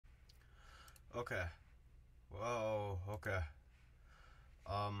Okay. Whoa, okay.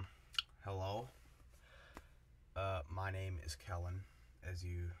 Um, Hello. My name is Kellen, as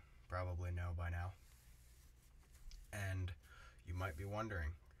you probably know by now. And you might be wondering,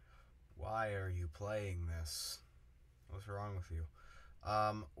 why are you playing this? What's wrong with you?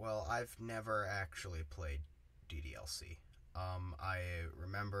 Well, I've never actually played DDLC. I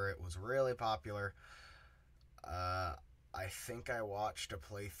remember it was really popular. Uh, I think I watched a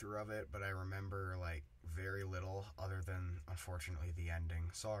playthrough of it, but I remember like very little other than unfortunately the ending.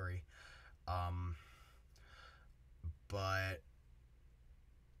 Sorry. Um, but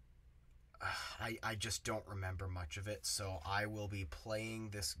I just don't remember much of it, so I will be playing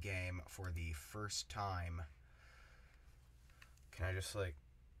this game for the first time. Can I just like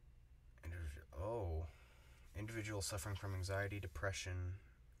oh, individuals suffering from anxiety, depression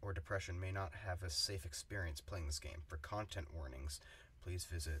may not have a safe experience playing this game. For content warnings, please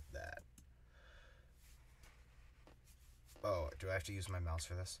visit that. Oh, do I have to use my mouse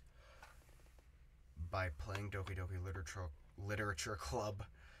for this? By playing Doki Doki Literature Club,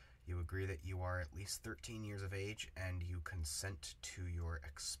 you agree that you are at least 13 years of age and you consent to your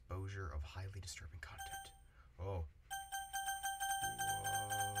exposure of highly disturbing content. Oh. Whoa.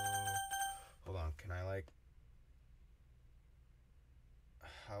 Hold on, can I like...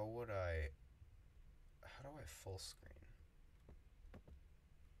 How do I full screen?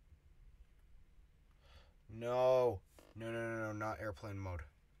 No! No, not airplane mode.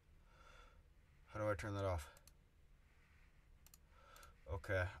 How do I turn that off?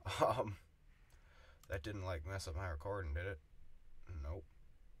 Okay, that didn't like mess up my recording, did it? Nope.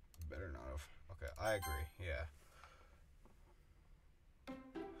 Better not have. Okay, I agree, yeah.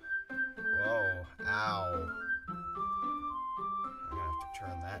 Whoa, ow. I'm gonna have to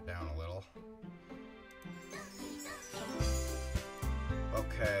turn that down a little.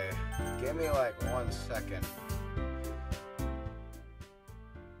 Okay, give me like 1 second.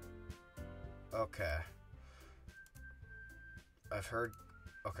 Okay. I've heard...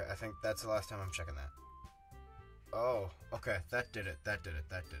 Okay, I think that's the last time I'm checking that. Oh, okay, that did it, that did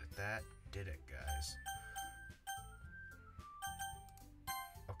it, guys.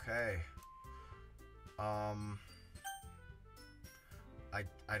 Okay.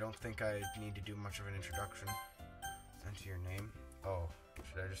 I don't think I need to do much of an introduction. Enter your name. Oh,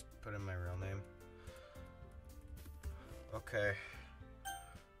 should I just put in my real name? Okay.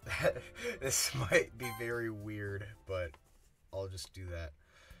 This might be very weird, but I'll just do that.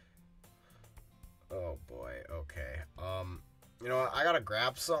 Oh boy, okay. You know what? I gotta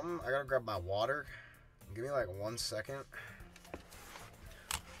grab something. I gotta grab my water. Give me like 1 second.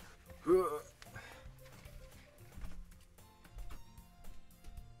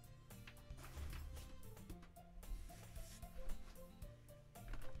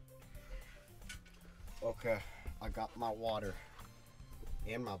 Okay, I got my water.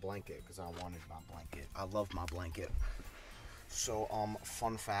 And my blanket, because I wanted my blanket. I love my blanket. So,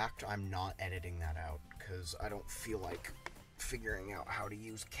 fun fact, I'm not editing that out, because I don't feel like figuring out how to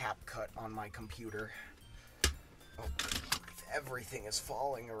use CapCut on my computer. Oh, everything is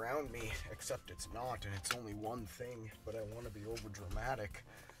falling around me, except it's not, and it's only one thing, but I want to be over dramatic.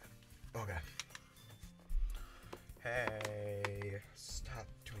 Okay. Hey, stop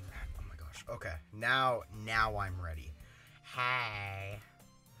doing that. Oh my gosh. Okay, now I'm ready. Hey.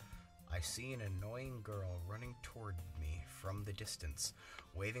 I see an annoying girl running toward me from the distance,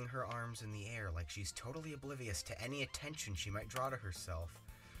 waving her arms in the air like she's totally oblivious to any attention she might draw to herself.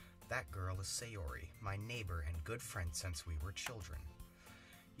 That girl is Sayori, my neighbor and good friend since we were children.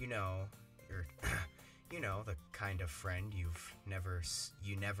 You know, the kind of friend you'd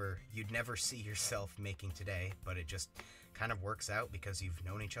never see yourself making today, but it just kind of works out because you've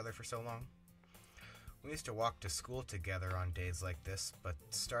known each other for so long. We used to walk to school together on days like this, but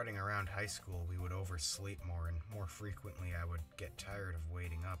starting around high school we would oversleep more, and more frequently I would get tired of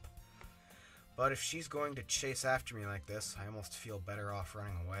waiting up. But if she's going to chase after me like this, I almost feel better off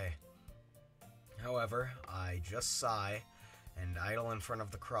running away. However, I just sigh and idle in front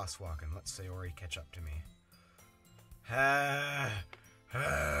of the crosswalk and let Sayori catch up to me.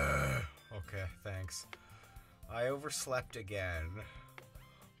 Okay, thanks. I overslept again,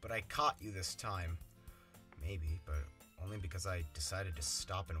 but I caught you this time. Maybe, but only because I decided to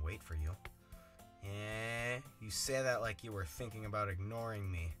stop and wait for you. You say that like you were thinking about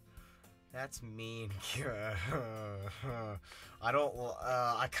ignoring me. That's mean. I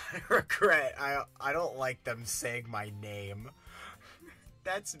kind of regret. I don't like them saying my name.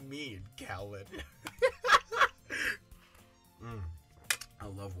 That's mean, Calvin. I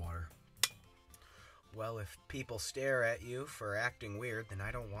love water. Well, if people stare at you for acting weird, then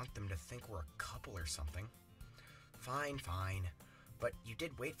I don't want them to think we're a couple or something. Fine, fine. But you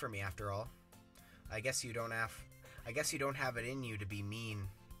did wait for me after all. I guess you don't have it in you to be mean,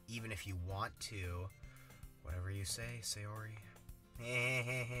 even if you want to. Whatever you say, Sayori.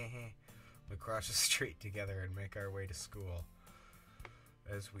 We cross the street together and make our way to school.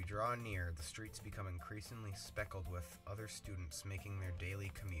 As we draw near, the streets become increasingly speckled with other students making their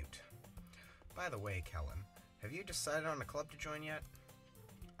daily commute. By the way, Kellen, have you decided on a club to join yet?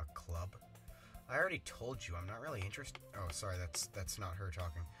 A club? I already told you I'm not really interested. Oh, sorry, that's not her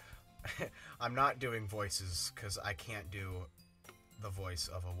talking. I'm not doing voices because I can't do the voice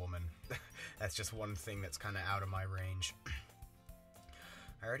of a woman. That's just one thing that's kind of out of my range.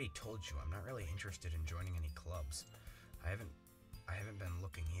 I already told you I'm not really interested in joining any clubs. I haven't been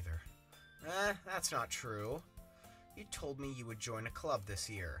looking either. That's not true. You told me you would join a club this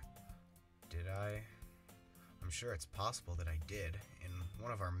year. Did I? I'm sure it's possible that I did, in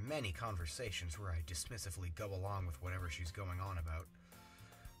one of our many conversations where I dismissively go along with whatever she's going on about.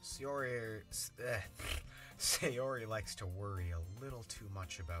 Sayori likes to worry a little too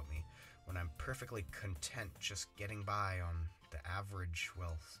much about me when I'm perfectly content just getting by on the average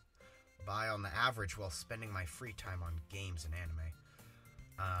while spending my free time on games and anime.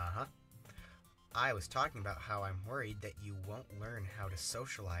 Uh-huh. I was talking about how I'm worried that you won't learn how to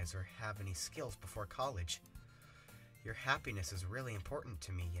socialize or have any skills before college. Your happiness is really important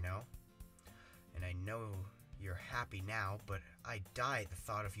to me, you know? And I know you're happy now, but I die at the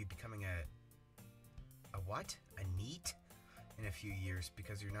thought of you becoming a what? A NEET? In a few years,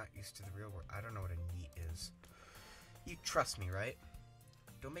 because you're not used to the real world. I don't know what a NEET is. You trust me, right?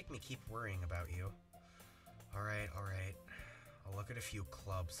 Don't make me keep worrying about you. Alright. I'll look at a few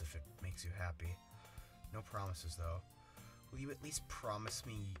clubs if it makes you happy. No promises, though. Will you at least promise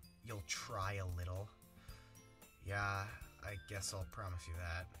me you'll try a little? Yeah, I guess I'll promise you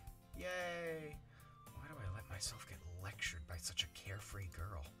that. Yay! Why do I let myself get lectured by such a carefree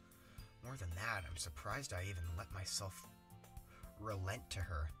girl? More than that, I'm surprised I even let myself relent to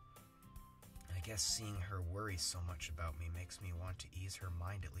her. I guess seeing her worry so much about me makes me want to ease her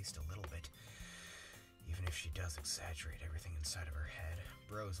mind at least a little bit. Even if she does exaggerate everything inside of her head.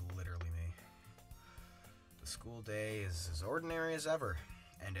 Bro's literally me. The school day is as ordinary as ever,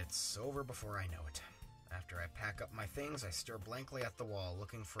 and it's over before I know it. After I pack up my things, I stare blankly at the wall,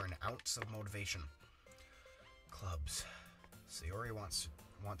 looking for an ounce of motivation. Clubs. Sayori wants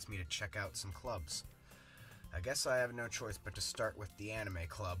me to check out some clubs. I guess I have no choice but to start with the anime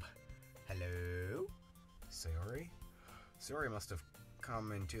club. Hello? Sayori? Sayori must have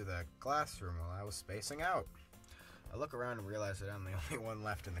come into the classroom while I was spacing out. I look around and realize that I'm the only one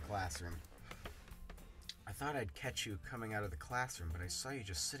left in the classroom. I thought I'd catch you coming out of the classroom, but I saw you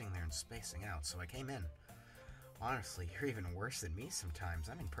just sitting there and spacing out, so I came in. Honestly, you're even worse than me sometimes.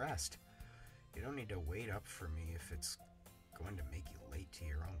 I'm impressed. You don't need to wait up for me if it's going to make you late to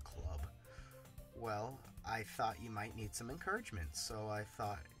your own club. Well, I thought you might need some encouragement, so I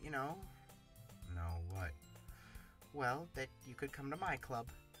thought, No, what? Well, that you could come to my club.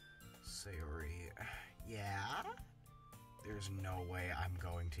 Sayori, yeah? There's no way I'm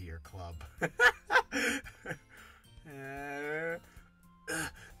going to your club.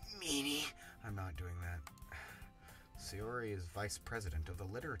 Meanie. I'm not doing that. Sayori is vice president of the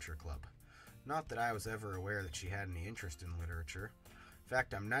literature club. Not that I was ever aware that she had any interest in literature. In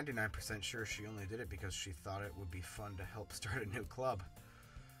fact, I'm 99% sure she only did it because she thought it would be fun to help start a new club.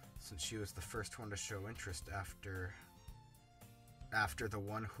 Since she was the first one to show interest after the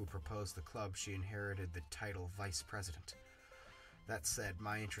one who proposed the club, she inherited the title vice president. That said,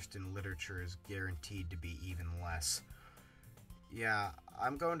 my interest in literature is guaranteed to be even less. Yeah,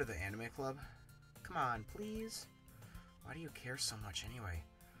 I'm going to the anime club. Come on, please. Why do you care so much anyway?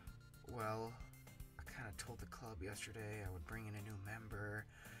 Well, I kind of told the club yesterday I would bring in a new member.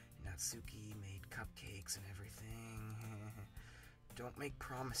 Natsuki made cupcakes and everything. Don't make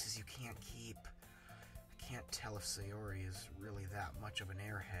promises you can't keep. I can't tell if Sayori is really that much of an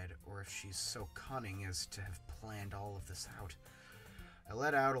airhead, or if she's so cunning as to have planned all of this out. I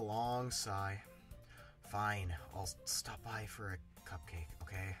let out a long sigh. Fine, I'll stop by for a cupcake,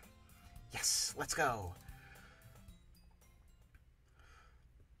 okay? Yes, let's go!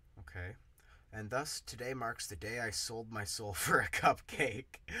 Okay. And thus, today marks the day I sold my soul for a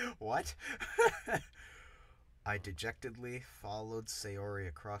cupcake. What? I dejectedly followed Sayori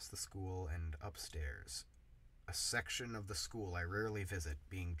across the school and upstairs. A section of the school I rarely visit,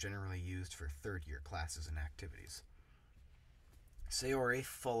 being generally used for third-year classes and activities. Sayori,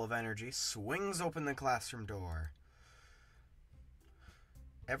 full of energy, swings open the classroom door.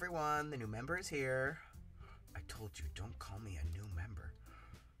 Everyone, the new member is here. I told you, don't call me a new member.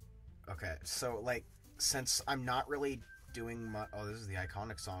 Okay, so, like, since I'm not really doing my... Oh, this is the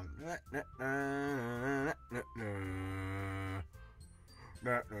iconic song.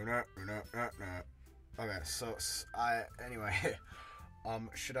 Okay, so, anyway,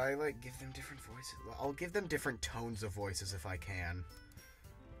 should I, like, give them different voices? I'll give them different tones of voices if I can.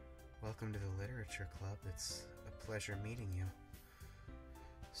 Welcome to the Literature Club. It's a pleasure meeting you.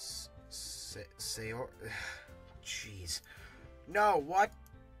 Sayori... Jeez. No, what?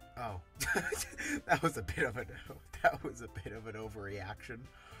 Oh. That was a bit of an overreaction.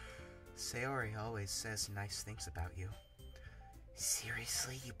 Sayori always says nice things about you.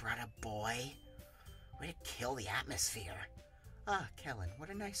 Seriously, you brought a boy? Way to kill the atmosphere. Ah, Kellen, what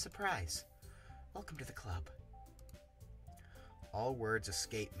a nice surprise. Welcome to the club. All words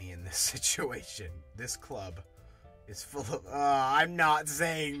escape me in this situation. This club is full of... I'm not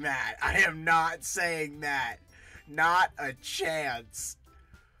saying that. I am not saying that. Not a chance.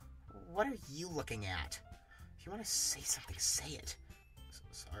 What are you looking at? If you want to say something, say it.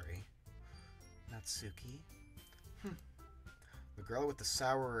 Sorry. Natsuki? The girl with the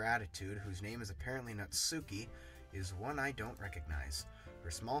sourer attitude, whose name is apparently Natsuki, is one I don't recognize.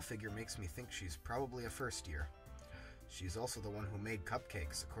 Her small figure makes me think she's probably a first year. She's also the one who made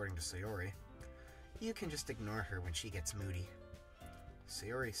cupcakes, according to Sayori. You can just ignore her when she gets moody.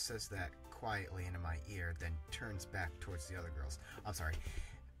 Sayori says that quietly into my ear, then turns back towards the other girls. I'm sorry.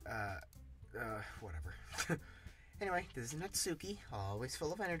 Whatever. Anyway, this is Natsuki, always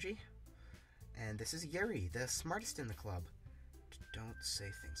full of energy. And this is Yuri, the smartest in the club. Don't say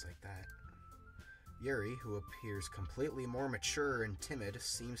things like that. Yuri, who appears completely more mature and timid,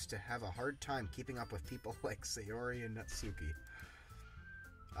 seems to have a hard time keeping up with people like Sayori and Natsuki.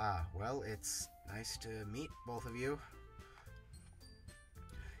 Ah, well, it's nice to meet both of you.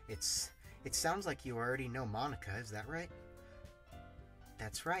 It sounds like you already know Monica, is that right?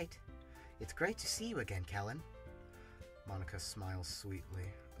 That's right. It's great to see you again, Kellen. Monica smiles sweetly.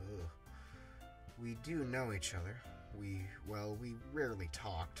 Ugh. We do know each other. We rarely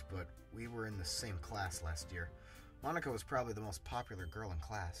talked, but we were in the same class last year. Monica was probably the most popular girl in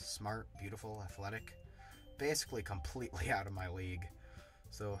class. Smart, beautiful, athletic. Basically completely out of my league.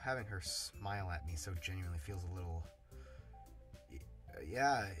 So having her smile at me so genuinely feels a little...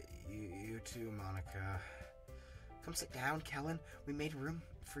 Yeah, you too, Monica. Come sit down, Kellen. We made room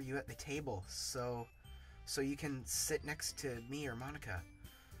for you at the table, so you can sit next to me or Monica.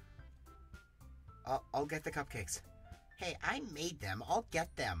 I'll get the cupcakes. Hey, I made them. I'll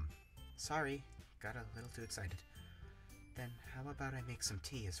get them. Sorry, got a little too excited. Then how about I make some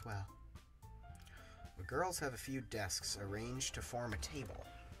tea as well? The girls have a few desks arranged to form a table.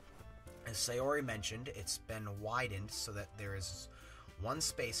 As Sayori mentioned, it's been widened so that there is one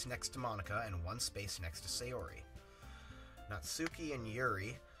space next to Monica and one space next to Sayori. Natsuki and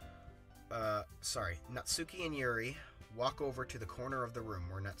Yuri walk over to the corner of the room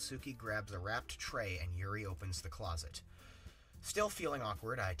where Natsuki grabs a wrapped tray and Yuri opens the closet. Still feeling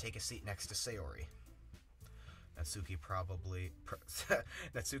awkward, I take a seat next to Sayori. Natsuki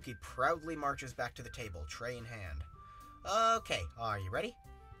proudly marches back to the table, tray in hand. Okay, are you ready?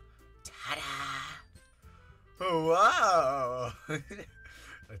 Ta-da! Wow!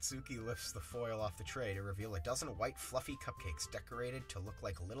 Natsuki lifts the foil off the tray to reveal a dozen white fluffy cupcakes decorated to look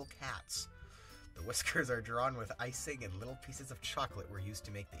like little cats. The whiskers are drawn with icing and little pieces of chocolate were used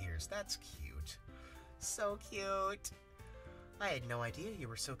to make the ears. That's cute. So cute. I had no idea you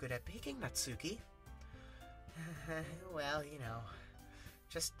were so good at baking, Natsuki. Well, you know.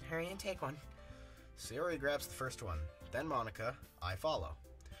 Just hurry and take one. Sayori grabs the first one. Then Monica. I follow.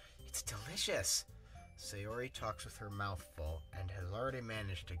 It's delicious. Sayori talks with her mouth full and has already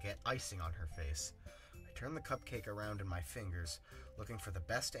managed to get icing on her face. I turn the cupcake around in my fingers, looking for the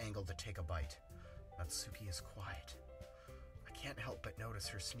best angle to take a bite. Natsuki is quiet. I can't help but notice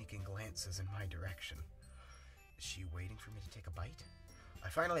her sneaking glances in my direction. Is she waiting for me to take a bite? I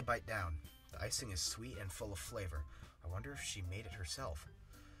finally bite down. The icing is sweet and full of flavor. I wonder if she made it herself.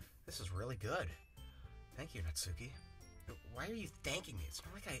 This is really good. Thank you, Natsuki. Why are you thanking me? It's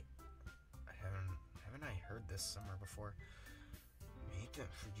not like haven't I heard this somewhere before? Made them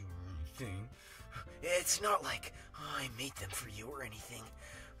for you or anything? It's not like I made them for you or anything.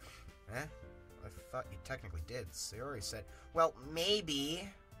 Eh? I thought you technically did. Sayori said, well, maybe,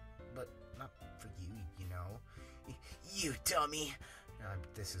 but not for you, you know. You dummy.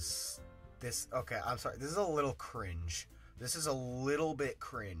 Okay, I'm sorry. This is a little cringe. This is a little bit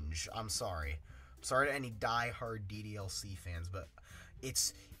cringe. I'm sorry. I'm sorry to any die-hard DDLC fans, but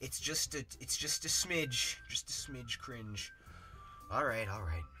it's just a smidge cringe. Alright.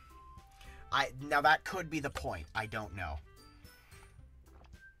 Now that could be the point. I don't know.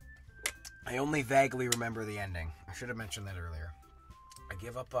 I only vaguely remember the ending. I should have mentioned that earlier. I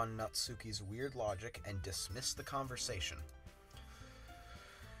give up on Natsuki's weird logic and dismiss the conversation.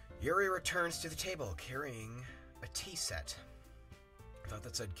 Yuri returns to the table carrying a tea set. I thought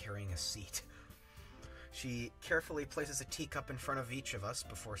that said carrying a seat. She carefully places a teacup in front of each of us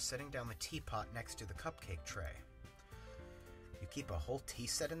before setting down the teapot next to the cupcake tray. You keep a whole tea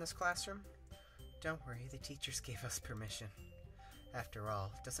set in this classroom? Don't worry, the teachers gave us permission. After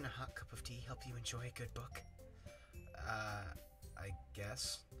all, doesn't a hot cup of tea help you enjoy a good book? I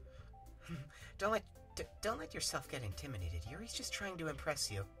guess. Don't let yourself get intimidated. Yuri's just trying to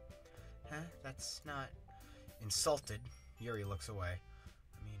impress you. Huh? That's not... Insulted, Yuri looks away.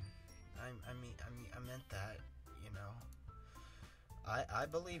 I meant that, you know. I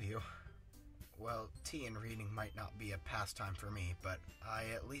believe you. Well, tea and reading might not be a pastime for me, but I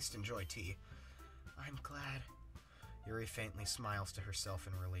at least enjoy tea. I'm glad. Yuri faintly smiles to herself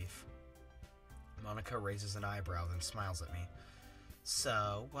in relief. Monica raises an eyebrow, then smiles at me.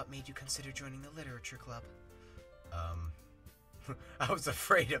 So, what made you consider joining the literature club? I was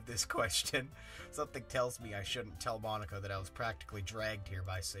afraid of this question. Something tells me I shouldn't tell Monica that I was practically dragged here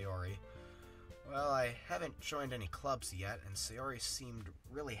by Sayori. Well, I haven't joined any clubs yet, and Sayori seemed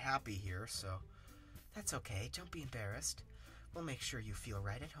really happy here, so... That's okay, don't be embarrassed. We'll make sure you feel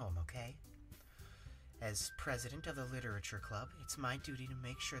right at home, okay? As president of the literature club, it's my duty to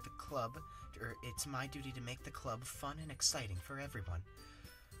make the club fun and exciting for everyone.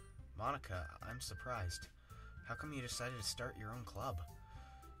 Monica, I'm surprised. How come you decided to start your own club?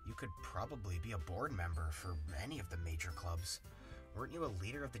 You could probably be a board member for any of the major clubs. Weren't you a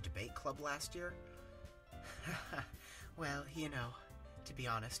leader of the debate club last year? Well, you know, to be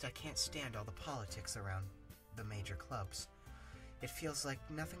honest, I can't stand all the politics around the major clubs. It feels like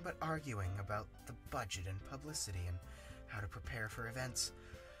nothing but arguing about the budget and publicity and how to prepare for events.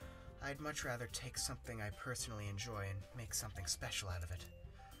 I'd much rather take something I personally enjoy and make something special out of it.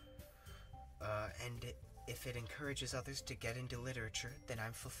 If it encourages others to get into literature, then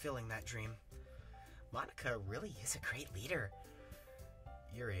I'm fulfilling that dream. Monica really is a great leader.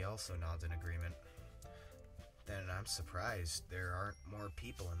 Yuri also nods in agreement. Then I'm surprised there aren't more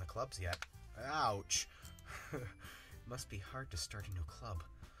people in the clubs yet. Ouch! Must be hard to start a new club.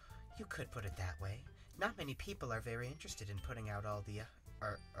 You could put it that way. Not many people are very interested in putting out all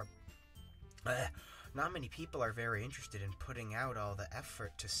the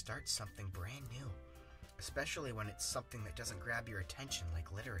effort to start something brand new, especially when it's something that doesn't grab your attention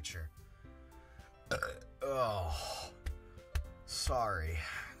like literature. Sorry.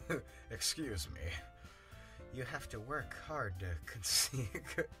 Excuse me. You have to work hard to conceive.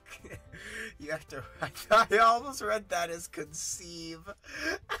 I almost read that as conceive.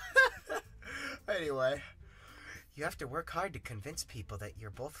 Anyway, you have to work hard to convince people that you're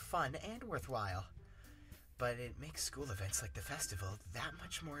both fun and worthwhile. But it makes school events like the festival that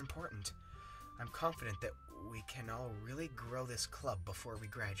much more important. I'm confident that we can all really grow this club before we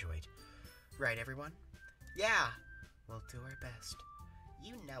graduate. Right, everyone? Yeah! We'll do our best.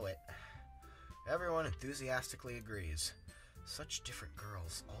 You know it. Everyone enthusiastically agrees. Such different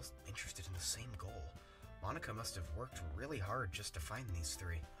girls, all interested in the same goal. Monica must have worked really hard just to find these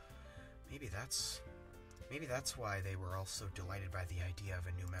three. Maybe that's why they were all so delighted by the idea of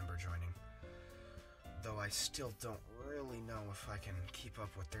a new member joining. Though I still don't really know if I can keep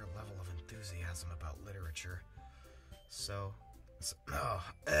up with their level of enthusiasm about literature.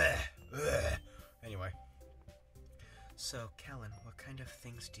 Anyway. So, Kellen, what kind of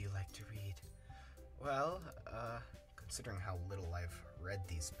things do you like to read? Well, considering how little I've read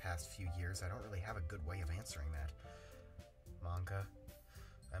these past few years, I don't really have a good way of answering that. Manga?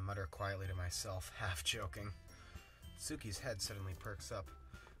 I mutter quietly to myself, half joking. Tsuki's head suddenly perks up.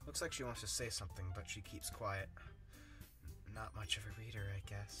 Looks like she wants to say something, but she keeps quiet. Not much of a reader, I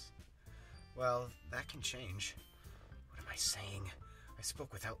guess. Well, that can change. What am I saying? I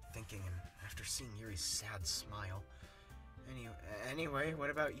spoke without thinking, and after seeing Yuri's sad smile. Anyway, what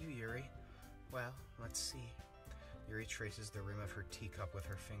about you, Yuri? Well, let's see. Yuri traces the rim of her teacup with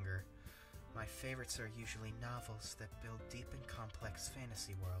her finger. My favorites are usually novels that build deep and complex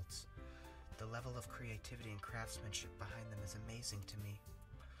fantasy worlds. The level of creativity and craftsmanship behind them is amazing to me.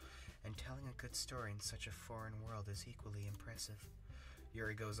 And telling a good story in such a foreign world is equally impressive.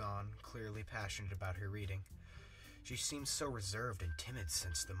 Yuri goes on, clearly passionate about her reading. She seems so reserved and timid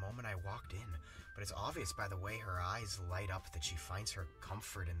since the moment I walked in, but it's obvious by the way her eyes light up that she finds her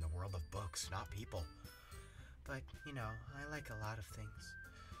comfort in the world of books, not people. But, you know, I like a lot of things.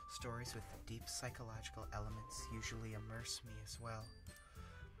 Stories with deep psychological elements usually immerse me as well.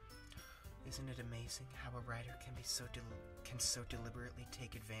 Isn't it amazing how a writer can so deliberately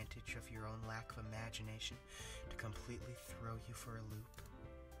take advantage of your own lack of imagination to completely throw you for a loop?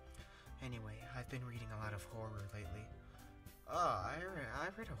 Anyway, I've been reading a lot of horror lately. Oh, I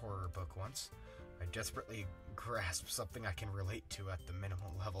read a horror book once. I desperately grasp something I can relate to at the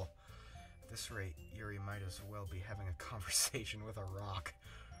minimal level. At this rate, Yuri might as well be having a conversation with a rock.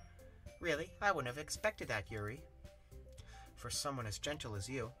 Really? I wouldn't have expected that, Yuri. For someone as gentle as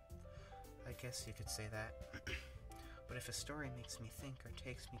you. I guess you could say that. But if a story makes me think or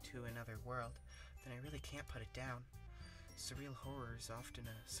takes me to another world, then I really can't put it down. Surreal horror is often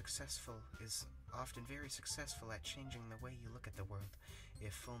very successful at changing the way you look at the world,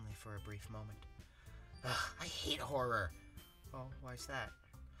 if only for a brief moment. Ugh, I hate horror! Oh, why's that?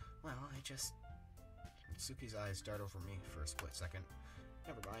 Well, Tsuki's eyes dart over me for a split second.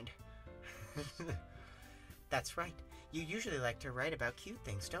 Never mind. That's right. You usually like to write about cute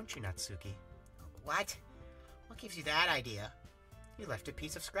things, don't you, Natsuki? What? What gives you that idea? You left a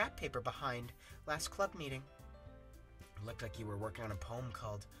piece of scrap paper behind last club meeting. It looked like you were working on a poem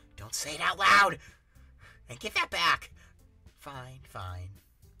called Don't Say It Out Loud! And give that back! Fine.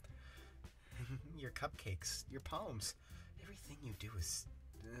 Your cupcakes, your poems, everything you do is...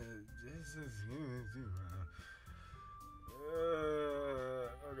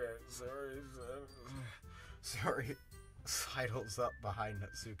 okay, sorry. Sidles up behind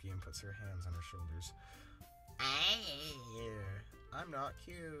Natsuki and puts her hands on her shoulders. I'm not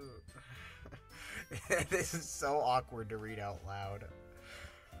cute. This is so awkward to read out loud.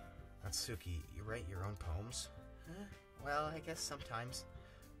 Natsuki, you write your own poems? Huh? Well, I guess sometimes.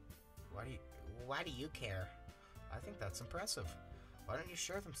 Why do you care? I think that's impressive. Why don't you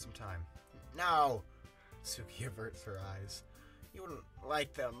share them sometime? No! Natsuki averts her eyes. You wouldn't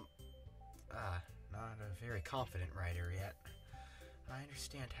like them. Not a very confident writer yet. I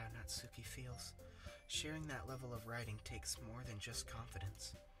understand how Natsuki feels. Sharing that level of writing takes more than just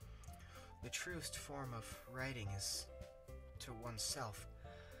confidence. The truest form of writing is to oneself.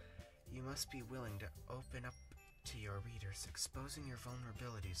 You must be willing to open up to your readers, exposing your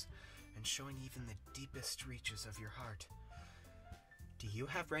vulnerabilities and showing even the deepest reaches of your heart. Do you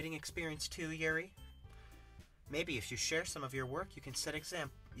have writing experience too, Yuri? Maybe if you share some of your work, you can set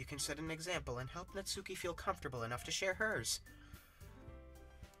an example and help Natsuki feel comfortable enough to share hers.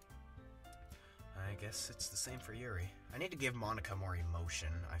 I guess it's the same for Yuri. I need to give Monica more emotion,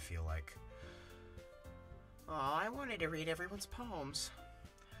 I feel like. Aw, I wanted to read everyone's poems.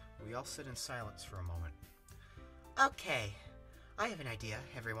 We all sit in silence for a moment. Okay, I have an idea,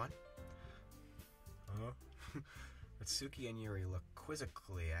 everyone. Natsuki and Yuri look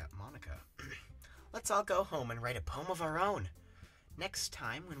quizzically at Monica. Let's all go home and write a poem of our own. Next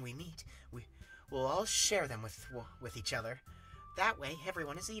time when we meet, we'll all share them with each other. That way,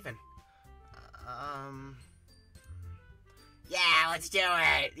 everyone is even. Yeah, let's do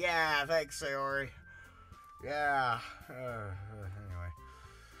it! Yeah, thanks, Sayori. Yeah. Anyway.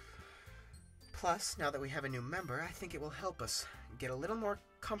 Plus, now that we have a new member, I think it will help us get a little more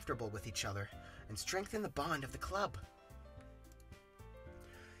comfortable with each other and strengthen the bond of the club.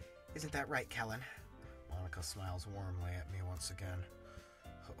 Isn't that right, Kellen? Monica smiles warmly at me once again.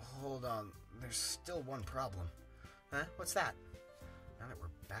 Hold on, there's still one problem. Huh? What's that? Now that we're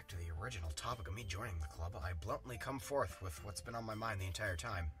back to the original topic of me joining the club, I bluntly come forth with what's been on my mind the entire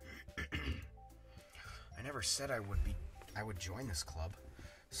time. I never said I would join this club.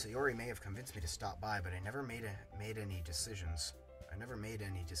 Sayori may have convinced me to stop by, but I never made any decisions. I never made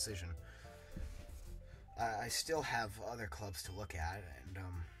any decision. I still have other clubs to look at, and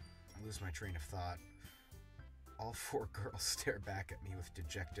I lose my train of thought. All four girls stare back at me with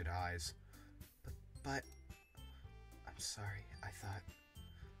dejected eyes. But I'm sorry, I thought...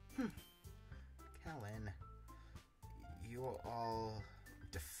 Kellen, you are all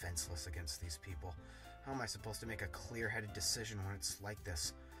defenseless against these people. How am I supposed to make a clear-headed decision when it's like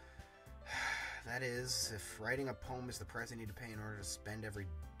this? That is, if writing a poem is the price I need to pay in order to spend every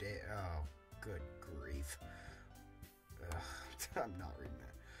day... Oh, good grief. Ugh, I'm not reading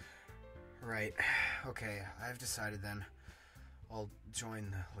that. Right. Okay, I've decided then. I'll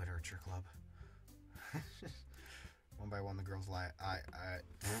join the literature club. One by one, the girls'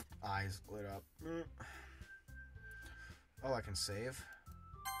 eyes lit up. Oh, I can save?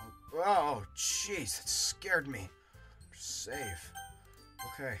 Oh, jeez, that scared me. Save.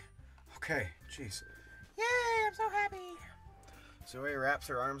 Okay, jeez. Yay, I'm so happy. Zoe wraps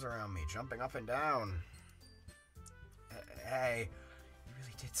her arms around me, jumping up and down. Hey, you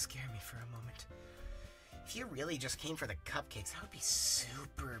really did scare me for a moment. If you really just came for the cupcakes, that would be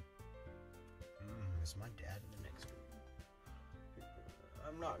super... is my dad in the next room?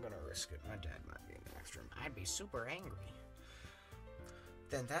 I'm not gonna risk it. My dad might be in the next room. I'd be super angry.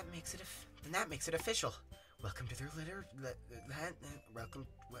 Then that makes it official. Welcome to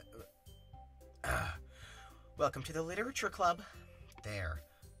welcome to the literature club. There.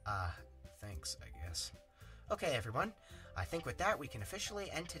 Thanks, I guess. Okay, everyone. I think with that we can officially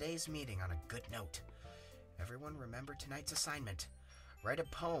end today's meeting on a good note. Everyone remember tonight's assignment. Write a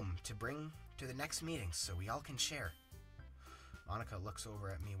poem to bring to the next meeting so we all can share. Monica looks over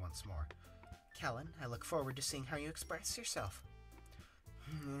at me once more. Kellen, I look forward to seeing how you express yourself.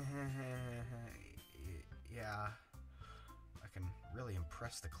 Yeah. I can really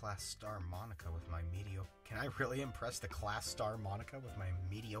impress the class star Monica with my mediocre... Can I really impress the class star Monica with my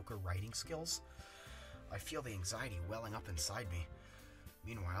mediocre writing skills? I feel the anxiety welling up inside me.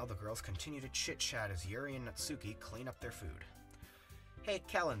 Meanwhile, the girls continue to chit-chat as Yuri and Natsuki clean up their food. Hey,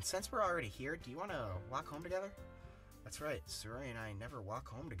 Kellen, since we're already here, do you want to walk home together? That's right, Suri and I never walk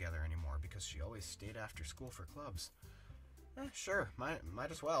home together anymore because she always stayed after school for clubs. Sure,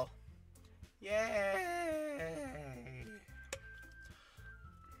 might as well. Yay!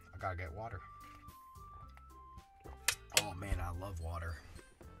 I gotta get water. Oh man, I love water.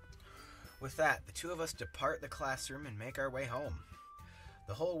 With that, the two of us depart the classroom and make our way home.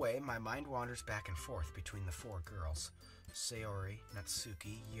 The whole way, my mind wanders back and forth between the four girls. Sayori,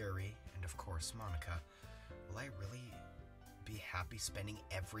 Natsuki, Yuri, and of course Monica. Will I really be happy spending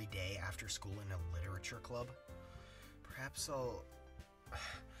every day after school in a literature club? Perhaps I'll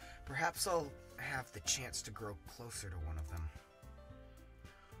have the chance to grow closer to one of them.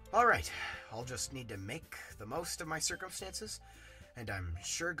 Alright, I'll just need to make the most of my circumstances, and I'm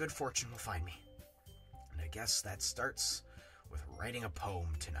sure good fortune will find me. And I guess that starts with writing a poem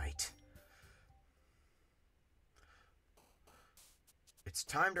tonight. It's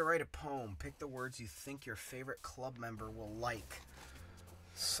time to write a poem. Pick the words you think your favorite club member will like.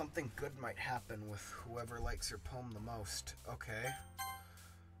 Something good might happen with whoever likes your poem the most. Okay.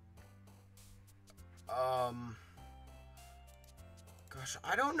 Gosh,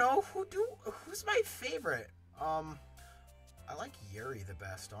 I don't know who's my favorite. I like Yuri the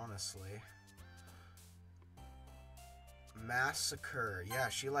best, honestly. Massacre. Yeah,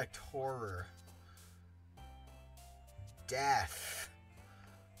 she liked horror. Death.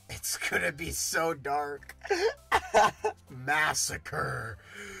 It's gonna be so dark. Massacre.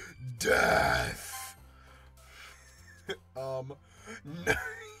 Death.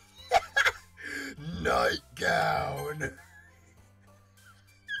 Nightgown.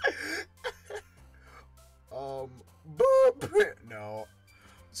 Boop. No.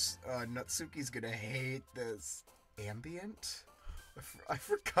 Natsuki's gonna hate this. Ambient? I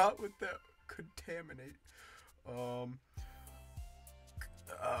forgot what that contaminate.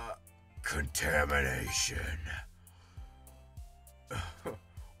 Contamination.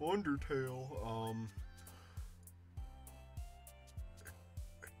 Undertale.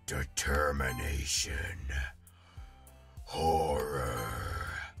 Determination. Horror.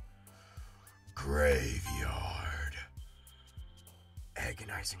 Graveyard.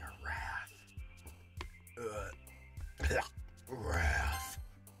 Agonizing or wrath. Wrath.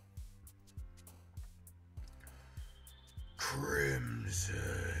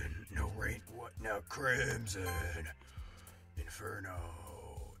 Crimson. No, wait, what? No, Crimson. Inferno.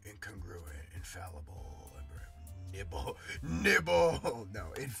 Incongruent. Infallible. Nibble.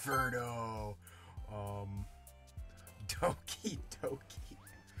 No, Inferno. Doki.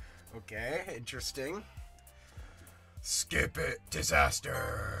 Okay, interesting. Skip it.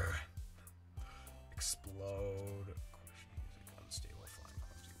 Disaster. Explode. Unstable, flying,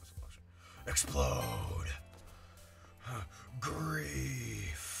 clumsy, whistle. Explode.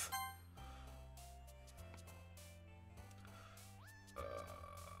 Grief.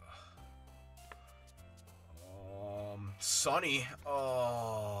 Sunny.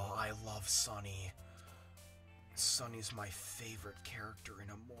 Oh, I love Sunny. Sunny's my favorite character in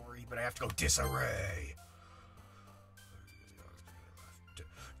Amori, but I have to go disarray.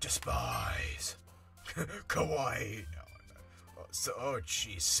 Despise. Kawaii. No. Oh,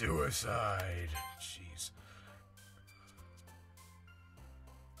 jeez. Suicide. Jeez.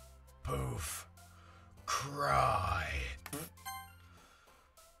 Poof. Cry.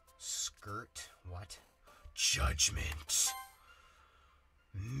 Skirt. What? Judgment.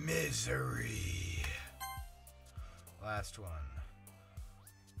 Misery. Last one.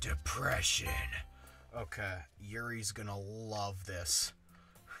 Depression. Okay, Yuri's gonna love this.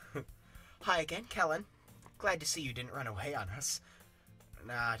 Hi again, Kellen. Glad to see you didn't run away on us.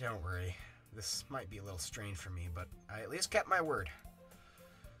 Nah, don't worry. This might be a little strange for me, but I at least kept my word.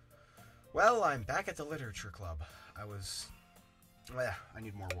 Well, I'm back at the literature club. I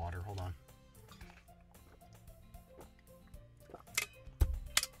need more water. Hold on.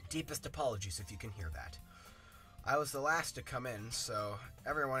 Deepest apologies if you can hear that. I was the last to come in, so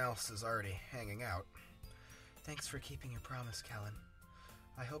everyone else is already hanging out. Thanks for keeping your promise, Kellen.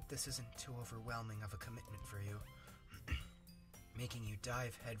 I hope this isn't too overwhelming of a commitment for you. Making you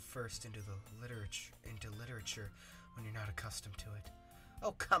dive headfirst into literature when you're not accustomed to it.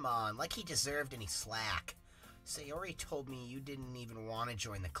 Oh, come on, like he deserved any slack. Sayori told me you didn't even want to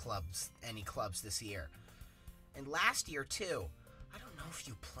join any clubs this year. And last year, too. I don't know if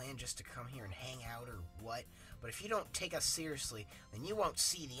you plan just to come here and hang out or what, but if you don't take us seriously, then you won't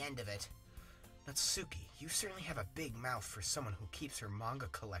see the end of it. Natsuki, you certainly have a big mouth for someone who keeps her manga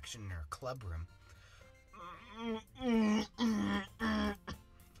collection in her club room.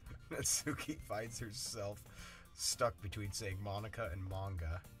 Natsuki finds herself stuck between saying Monica and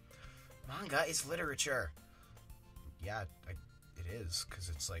manga. Manga is literature. Yeah, it is, because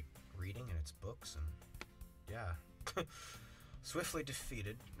it's like reading and it's books and yeah. Swiftly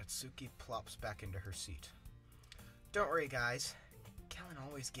defeated, Natsuki plops back into her seat. Don't worry, guys. Kellen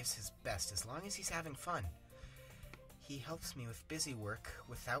always gives his best as long as he's having fun. He helps me with busy work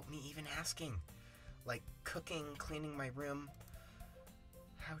without me even asking. Like cooking, cleaning my room.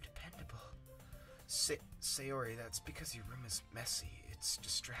 How dependable. Sayori, that's because your room is messy. It's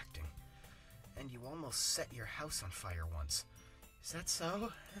distracting. And you almost set your house on fire once. Is that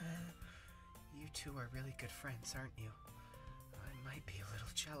so? You two are really good friends, aren't you? I might be a little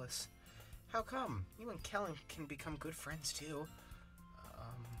jealous. How come? You and Kellen can become good friends, too.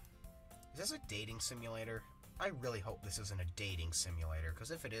 Is this a dating simulator? I really hope this isn't a dating simulator,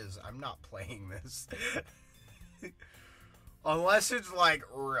 because if it is, I'm not playing this. Unless it's, like,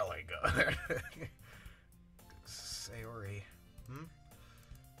 really good. Sayori.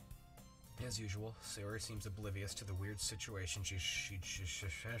 As usual, Sayori seems oblivious to the weird situation she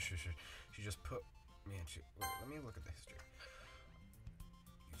just put me into. Wait, let me look at the history.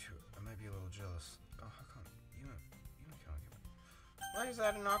 You two, I might be a little jealous. Oh, how come? You and Kellen get it. Why is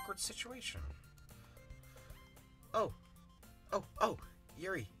that an awkward situation? Oh,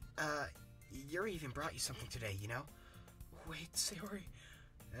 Yuri. Yuri even brought you something today, you know? Wait, Sayori.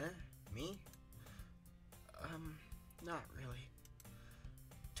 Huh? Me? Not really.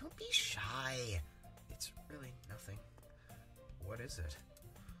 Don't be shy. It's really nothing. What is it?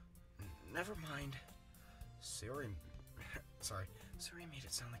 Never mind. Sayori made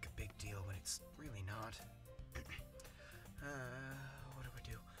it sound like a big deal when it's really not. What do I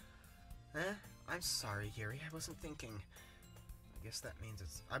do? I'm sorry, Yuri. I wasn't thinking. I guess that means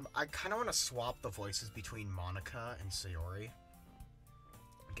it's... I kind of want to swap the voices between Monica and Sayori.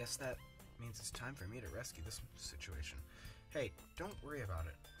 I guess that means it's time for me to rescue this situation. Hey, don't worry about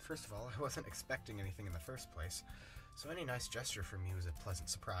it. First of all, I wasn't expecting anything in the first place, so any nice gesture from you is a pleasant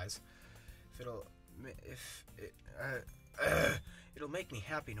surprise. It'll make me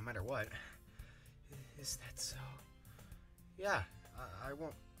happy no matter what. Is that so? Yeah, I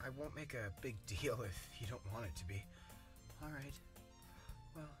won't make a big deal if you don't want it to be. All right.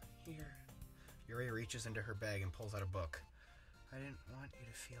 Well, here. Yuri reaches into her bag and pulls out a book. I didn't want you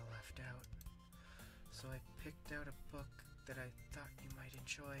to feel left out, so I picked out a book that I thought you might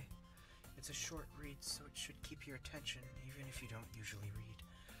enjoy. It's a short read, so it should keep your attention, even if you don't usually read.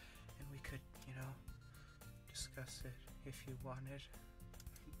 And we could, discuss it if you wanted.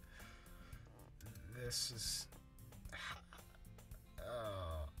 This is...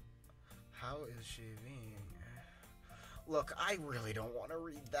 how is she being... Look, I really don't want to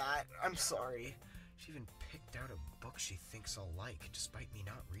read that. I'm sorry. She even picked out a book she thinks I'll like, despite me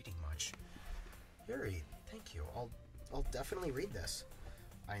not reading much. Yuri, thank you. I'll definitely read this.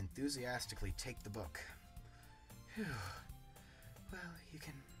 I enthusiastically take the book. Whew. Well, you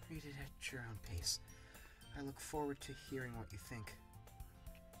can read it at your own pace. I look forward to hearing what you think.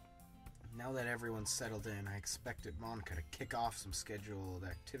 Now that everyone's settled in, I expected Monica to kick off some scheduled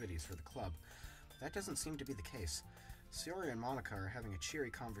activities for the club. That doesn't seem to be the case. Sayori and Monica are having a cheery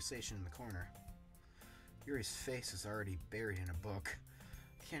conversation in the corner. Yuri's face is already buried in a book.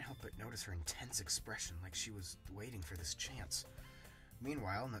 I can't help but notice her intense expression, like she was waiting for this chance.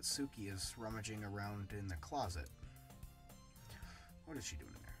 Meanwhile, Natsuki is rummaging around in the closet. What is she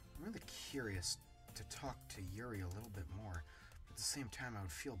doing in there? I'm really curious to talk to Yuri a little bit more, but at the same time I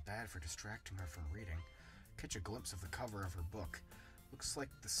would feel bad for distracting her from reading. Catch a glimpse of the cover of her book. Looks like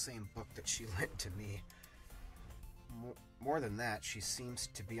the same book that she lent to me. More than that, she seems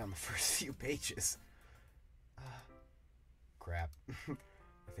to be on the first few pages. Crap.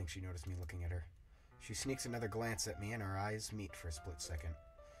 I think she noticed me looking at her. She sneaks another glance at me, and our eyes meet for a split second.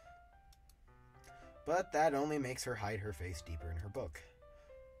 But that only makes her hide her face deeper in her book.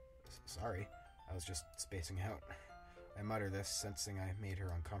 Sorry, I was just spacing out. I mutter this, sensing I made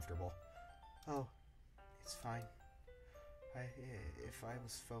her uncomfortable. Oh, it's fine. If I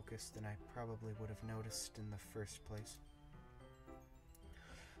was focused, then I probably would have noticed in the first place.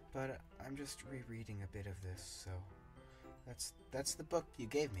 But I'm just rereading a bit of this, so... That's the book you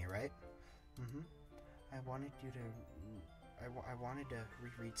gave me, right? Mm-hmm. I wanted to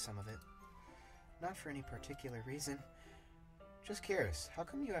reread some of it. Not for any particular reason. Just curious, how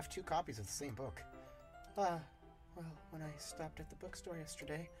come you have 2 copies of the same book? Well, when I stopped at the bookstore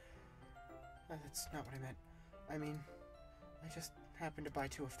yesterday... that's not what I meant. I mean, I just happened to buy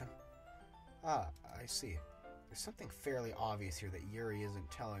 2 of them. Ah, I see. There's something fairly obvious here that Yuri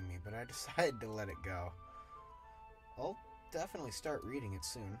isn't telling me, but I decided to let it go. I'll definitely start reading it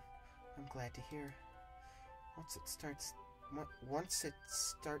soon. I'm glad to hear. Once it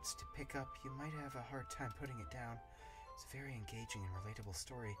starts to pick up, you might have a hard time putting it down. It's a very engaging and relatable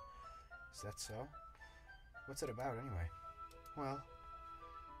story. Is that so? What's it about, anyway? Well,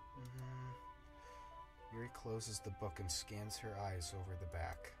 Yuri closes the book and scans her eyes over the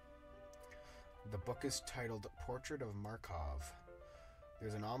back. The book is titled Portrait of Markov.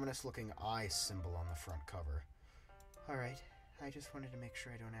 There's an ominous-looking eye symbol on the front cover. Alright, I just wanted to make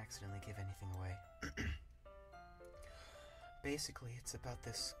sure I don't accidentally give anything away. Basically, it's about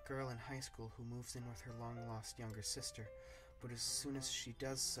this girl in high school who moves in with her long-lost younger sister, but as soon as she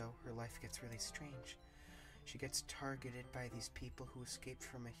does so, her life gets really strange. She gets targeted by these people who escaped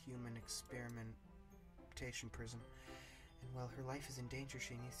from a human experimentation prison, and while her life is in danger,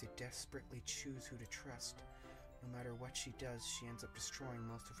 she needs to desperately choose who to trust. No matter what she does, she ends up destroying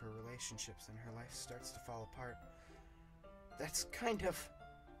most of her relationships, and her life starts to fall apart. That's kind of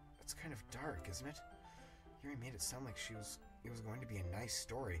dark, isn't it? Yuri made it sound like it was going to be a nice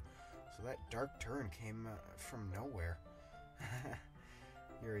story, so that dark turn came from nowhere.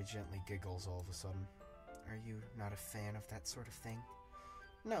 Yuri gently giggles all of a sudden. Are you not a fan of that sort of thing?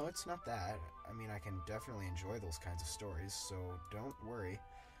 No, it's not that. I mean, I can definitely enjoy those kinds of stories, so don't worry.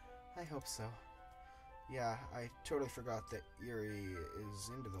 I hope so. Yeah, I totally forgot that Yuri is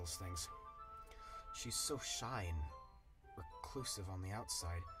into those things. She's so shy and reclusive on the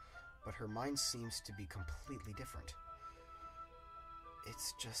outside, but her mind seems to be completely different.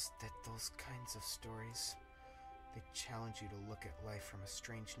 It's just that those kinds of stories, they challenge you to look at life from a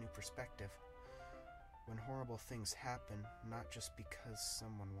strange new perspective. When horrible things happen, not just because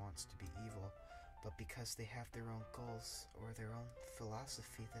someone wants to be evil, but because they have their own goals or their own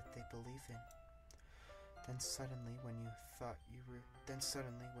philosophy that they believe in. Then suddenly, when you thought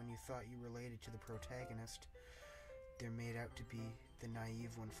you related to the protagonist, they're made out to be the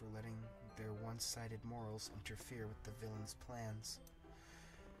naive one for letting their one-sided morals interfere with the villain's plans.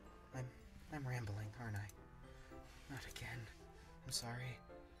 I'm rambling, aren't I? Not again. I'm sorry.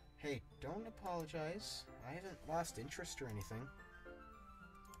 Hey, don't apologize. I haven't lost interest or anything.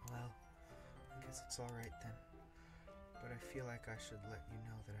 Well, I guess it's alright then. But I feel like I should let you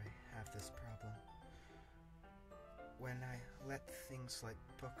know that I have this problem. When I let things like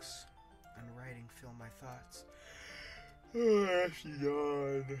books and writing fill my thoughts... she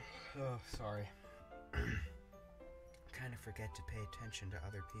yawned. Oh, sorry. Kind of forget to pay attention to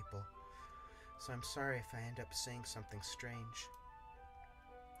other people. So I'm sorry if I end up saying something strange.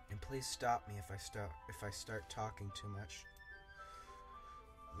 And please stop me if I start talking too much.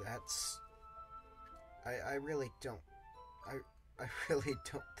 I really don't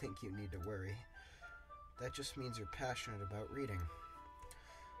think you need to worry. That just means you're passionate about reading.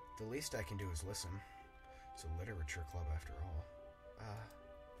 The least I can do is listen. It's a literature club after all.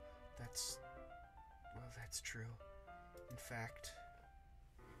 That's true. In fact,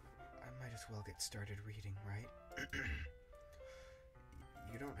 I might as well get started reading, right?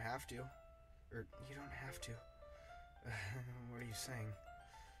 You don't have to. You don't have to. What are you saying?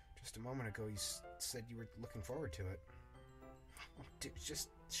 Just a moment ago you said you were looking forward to it. Oh, dude, just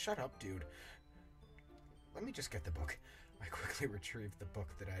shut up, dude. Let me just get the book. I quickly retrieved the book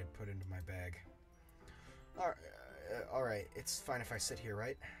that I had put into my bag. Alright, it's fine if I sit here,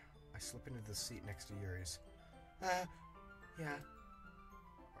 right? I slip into the seat next to Yuri's. Yeah.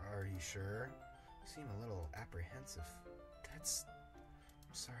 Are you sure? You seem a little apprehensive. I'm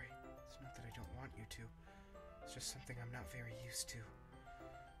sorry. It's not that I don't want you to. It's just something I'm not very used to.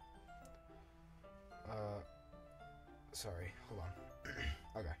 Sorry. Hold on.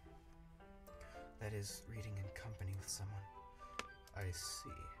 Okay. That is reading in company with someone. I see.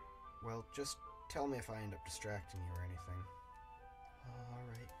 Well, just tell me if I end up distracting you or anything.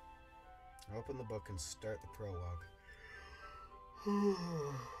 Alright. Open the book and start the prologue.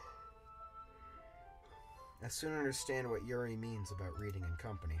 I soon understand what Yuri means about reading in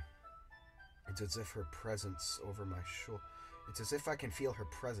company. It's as if her presence over my shoulder... It's as if I can feel her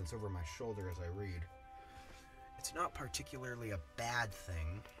presence over my shoulder as I read. It's not particularly a bad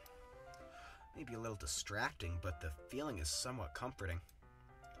thing. Maybe a little distracting, but the feeling is somewhat comforting.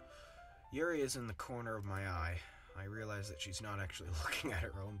 Yuri is in the corner of my eye. I realize that she's not actually looking at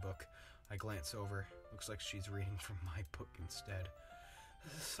her own book. I glance over. Looks like she's reading from my book instead.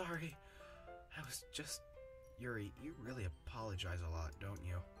 Sorry. I was just... Yuri, you really apologize a lot, don't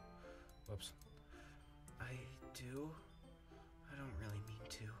you? Whoops. I do? I don't really mean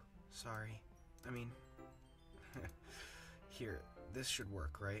to. Sorry. I mean... Here, this should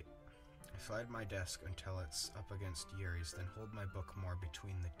work, right? I slide my desk until it's up against Yuri's, then hold my book more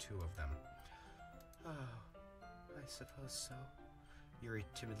between the two of them. Oh, I suppose so. Yuri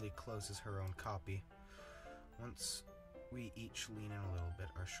timidly closes her own copy. Once we each lean in a little bit,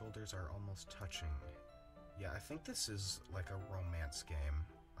 our shoulders are almost touching. Yeah, I think this is like a romance game.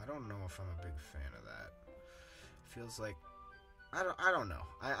 I don't know if I'm a big fan of that. It feels like... I don't know.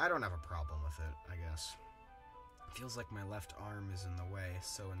 I don't have a problem with it, I guess. It feels like my left arm is in the way,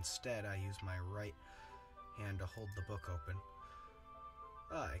 so instead I use my right hand to hold the book open.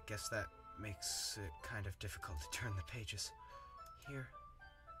 I guess that makes it kind of difficult to turn the pages. Here.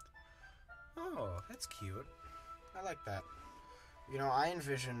 Oh, that's cute. I like that. You know, I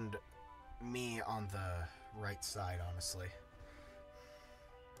envisioned me on the right side, honestly.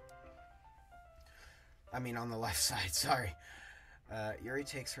 I mean, on the left side, sorry. Yuri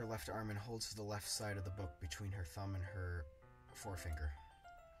takes her left arm and holds the left side of the book between her thumb and her forefinger.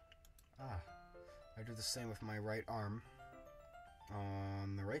 I do the same with my right arm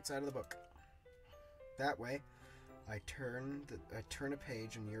on the right side of the book. That way, I turn a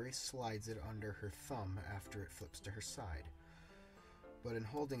page and Yuri slides it under her thumb after it flips to her side. But in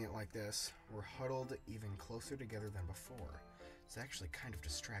holding it like this, we're huddled even closer together than before. It's actually kind of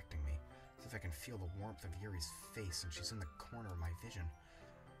distracting me. As if I can feel the warmth of Yuri's face and she's in the corner of my vision.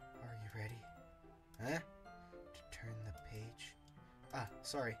 Are you ready? Huh? To turn the page?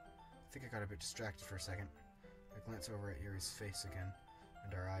 Sorry. I think I got a bit distracted for a second. I glance over at Yuri's face again,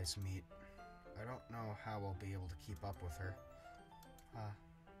 and our eyes meet. I don't know how I'll be able to keep up with her.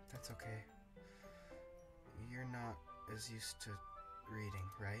 That's okay. You're not as used to reading,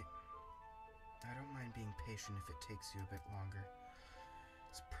 right? I don't mind being patient if it takes you a bit longer.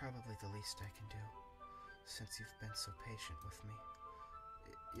 It's probably the least I can do, since you've been so patient with me.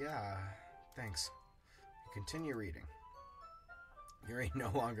 Yeah, thanks. You continue reading. Yuri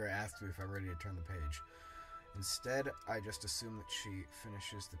no longer asks me if I'm ready to turn the page. Instead, I just assume that she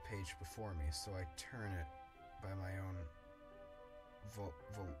finishes the page before me, so I turn it by my own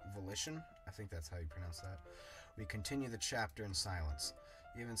volition. I think that's how you pronounce that. We continue the chapter in silence.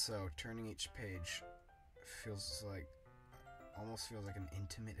 Even so, turning each page almost feels like an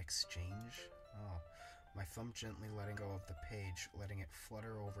intimate exchange. Oh, my thumb gently letting go of the page, letting it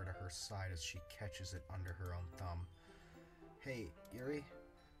flutter over to her side as she catches it under her own thumb. Hey, Yuri,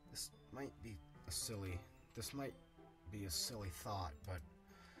 this might be a silly thought, but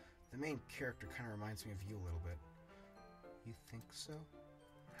the main character kind of reminds me of you a little bit. You think so?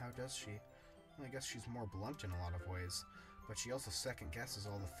 How does she? Well, I guess she's more blunt in a lot of ways, but she also second guesses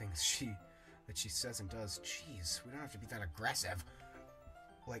all the things that she says and does. Jeez, we don't have to be that aggressive.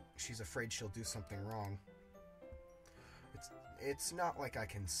 Like, she's afraid she'll do something wrong. It's not like I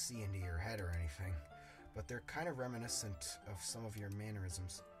can see into your head or anything, but they're kind of reminiscent of some of your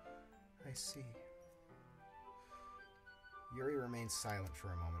mannerisms. I see. Yuri remains silent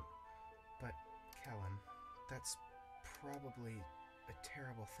for a moment. But, Kellen, that's probably a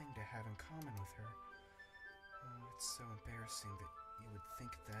terrible thing to have in common with her. Oh, it's so embarrassing that you would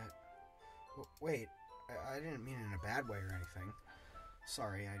think that... Wait, I didn't mean it in a bad way or anything.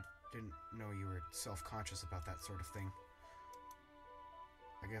 Sorry, I didn't know you were self-conscious about that sort of thing.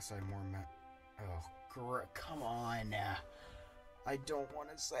 I guess I more meant... Oh, come on. I don't want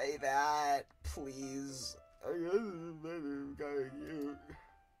to say that. Please. What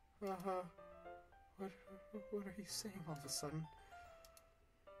are you saying all of a sudden?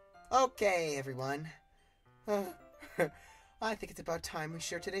 Okay, everyone. I think it's about time we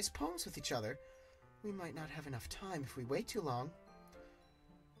share today's poems with each other. We might not have enough time if we wait too long.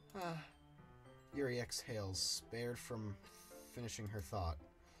 Yuri exhales, spared from finishing her thought.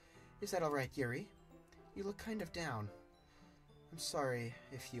 Is that all right, Yuri? You look kind of down. I'm sorry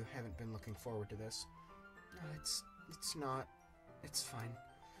if you haven't been looking forward to this. It's not. It's fine.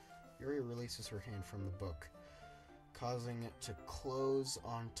 Yuri releases her hand from the book. causing it to close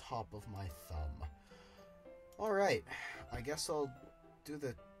on top of my thumb. Alright, I guess I'll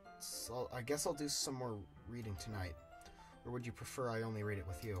do some more reading tonight. Or would you prefer I only read it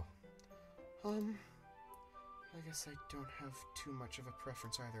with you? I guess I don't have too much of a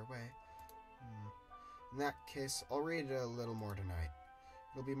preference either way. In that case, I'll read a little more tonight.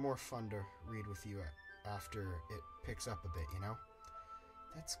 It'll be more fun to read with you after it picks up a bit, you know?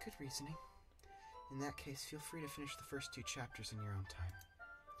 That's good reasoning. In that case, feel free to finish the first 2 chapters in your own time.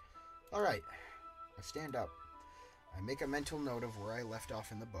 Alright, I stand up. I make a mental note of where I left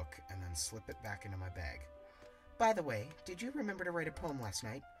off in the book, and then slip it back into my bag. By the way, did you remember to write a poem last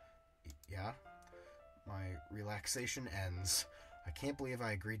night? Yeah. My relaxation ends. I can't believe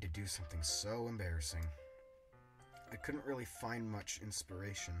I agreed to do something so embarrassing. I couldn't really find much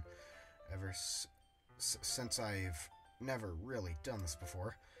inspiration ever since I've never really done this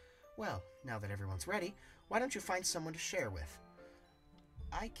before. Well, now that everyone's ready, why don't you find someone to share with?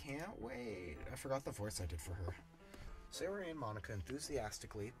 I can't wait. I forgot the voice I did for her. Sayori and Monica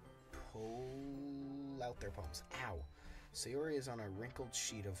enthusiastically pull out their poems. Ow. Sayori is on a wrinkled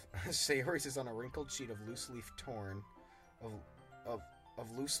sheet of loose leaf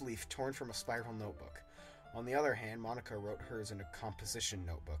torn from a spiral notebook. On the other hand, Monica wrote hers in a composition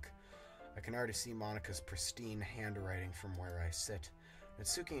notebook. I can already see Monica's pristine handwriting from where I sit.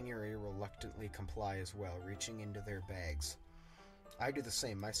 Natsuki and Yuri reluctantly comply as well, reaching into their bags. I do the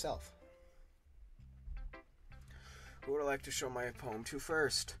same myself. Who would I like to show my poem to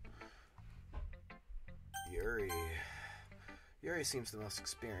first? Yuri. Yuri seems the most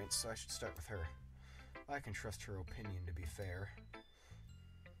experienced, so I should start with her. I can trust her opinion, to be fair.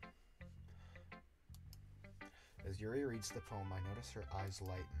 As Yuri reads the poem, I notice her eyes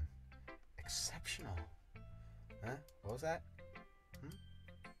lighten. Exceptional. Huh? What was that?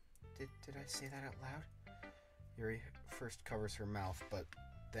 Did I say that out loud? Yuri first covers her mouth, but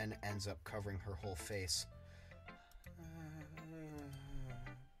then ends up covering her whole face.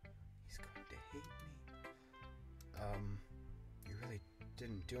 He's going to hate me. You really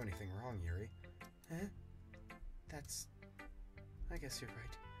didn't do anything wrong, Yuri. Huh? I guess you're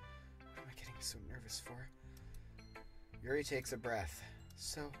right. What am I getting so nervous for? Yuri takes a breath.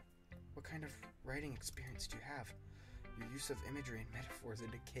 So, what kind of writing experience do you have? Your use of imagery and metaphors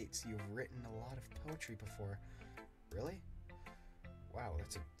indicates you've written a lot of poetry before. Really? Wow,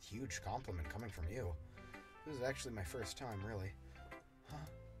 that's a huge compliment coming from you. This is actually my first time, really. Huh?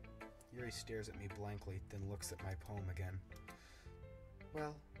 Yuri stares at me blankly, then looks at my poem again.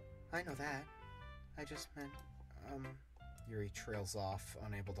 Well, I know that. I just meant, Yuri trails off,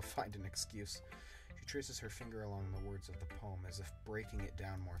 unable to find an excuse. She traces her finger along the words of the poem, as if breaking it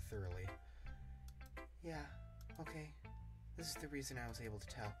down more thoroughly. Yeah, okay. This is the reason I was able to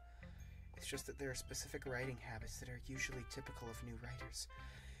tell. It's just that there are specific writing habits that are usually typical of new writers.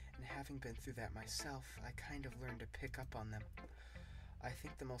 And having been through that myself, I kind of learned to pick up on them. I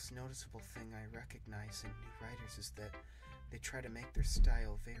think the most noticeable thing I recognize in new writers is that they try to make their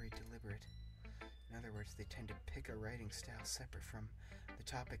style very deliberate. In other words, they tend to pick a writing style separate from the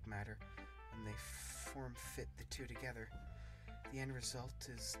topic matter, and they form-fit the two together. The end result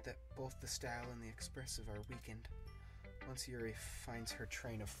is that both the style and the expressive are weakened. Once Yuri finds her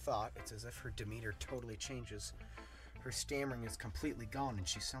train of thought, it's as if her demeanor totally changes. Her stammering is completely gone, and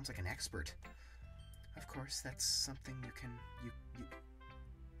she sounds like an expert. Of course, that's something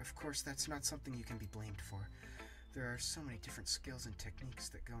that's not something you can be blamed for. There are so many different skills and techniques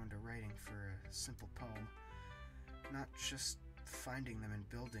that go into writing for a simple poem. Not just finding them and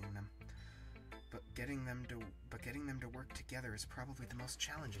building them, but getting them to work together is probably the most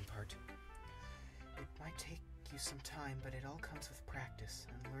challenging part. It might take you some time, but it all comes with practice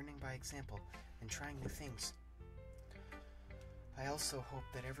and learning by example and trying new things. I also hope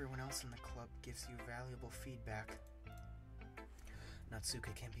that everyone else in the club gives you valuable feedback.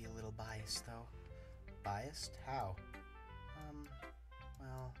 Natsuki can be a little biased, though. Biased? How?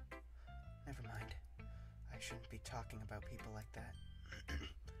 Well, never mind. I shouldn't be talking about people like that.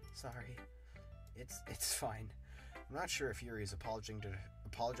 Sorry. It's fine. I'm not sure if Yuri is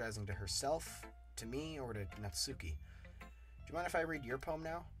apologizing to herself, to me, or to Natsuki. Do you mind if I read your poem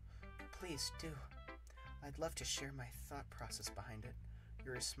now? Please do. I'd love to share my thought process behind it.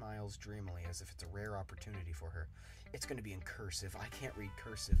 Yuri smiles dreamily as if it's a rare opportunity for her. It's going to be in cursive. I can't read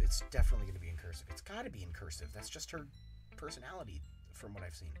cursive. It's definitely going to be in cursive. It's got to be in cursive. That's just her personality, from what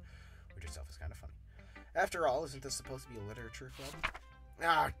I've seen, which itself is kind of funny. After all, isn't this supposed to be a literature club?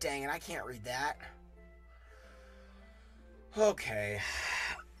 Oh, dang it, I can't read that. Okay.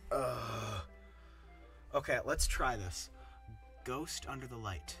 Okay, let's try this. Ghost under the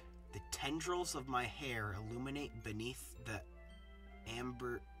light. The tendrils of my hair illuminate beneath the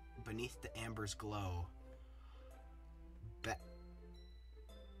amber's glow.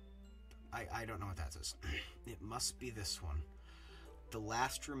 I don't know what that says. It must be this one. The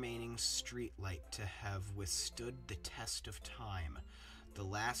last remaining streetlight to have withstood the test of time. The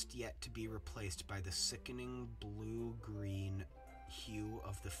last yet to be replaced by the sickening blue-green hue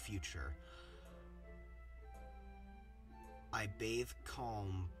of the future. I bathe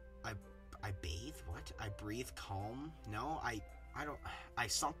calm. I bathe? What? I breathe calm? No, I don't... I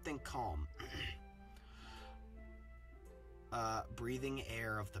something calm. Breathing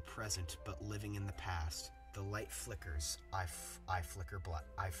air of the present, but living in the past. The light flickers. I flicker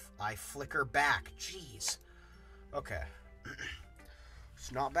I flicker back. Jeez. Okay.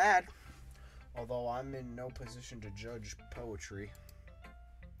 It's not bad. Although I'm in no position to judge poetry.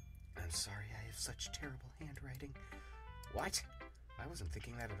 I'm sorry I have such terrible handwriting. What? I wasn't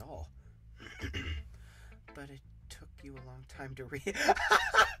thinking that at all. But it took you a long time to read.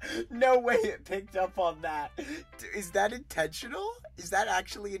 No way it picked up on that. Is that intentional? Is that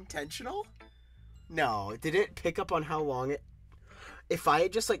actually intentional? No. Did it pick up on how long it... If I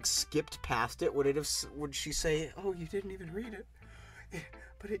had just, like, skipped past it, would she say, oh, you didn't even read it?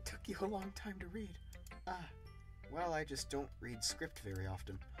 But it took you a long time to read. Well, I just don't read script very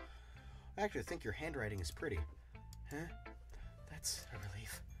often. I actually think your handwriting is pretty. Huh? That's a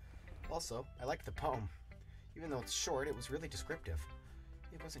relief. Also, I liked the poem. Even though it's short, it was really descriptive.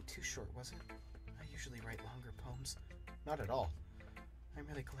 It wasn't too short, was it? I usually write longer poems. Not at all. I'm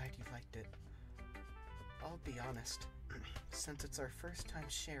really glad you liked it. I'll be honest. Since it's our first time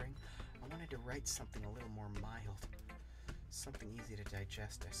sharing, I wanted to write something a little more mild. Something easy to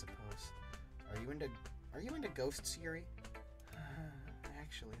digest, I suppose. Are you into ghosts, Yuri?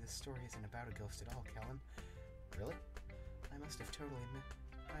 Actually, this story isn't about a ghost at all, Kellen. Really? I must have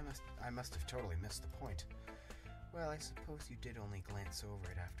totally missed the point. Well, I suppose you did only glance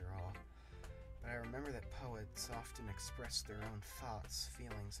over it after all. But I remember that poets often express their own thoughts,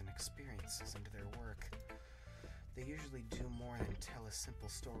 feelings, and experiences into their work. They usually do more than tell a simple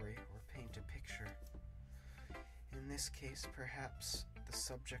story or paint a picture. In this case, perhaps the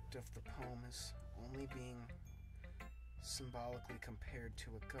subject of the poem is only being symbolically compared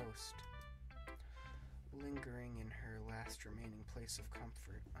to a ghost, lingering in her last remaining place of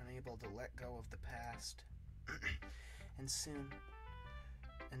comfort, unable to let go of the past, and soon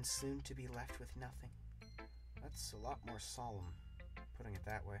to be left with nothing. That's a lot more solemn, putting it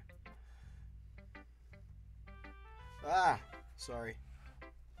that way. Sorry.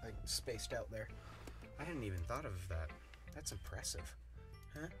 I spaced out there. I hadn't even thought of that. That's impressive.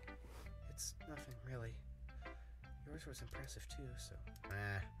 Huh? It's nothing, really. Yours was impressive, too, so...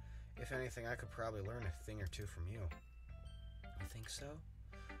 If anything, I could probably learn a thing or two from you. You think so?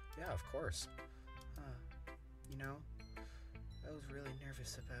 Yeah, of course. You know, I was really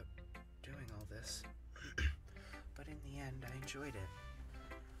nervous about doing all this. But in the end, I enjoyed it.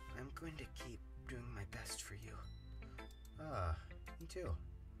 I'm going to keep doing my best for you. Me too.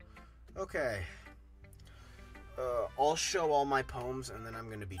 Okay. I'll show all my poems, and then I'm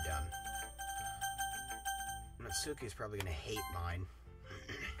going to be done. Natsuki's probably going to hate mine.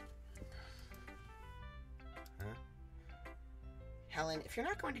 Huh? Helen, if you're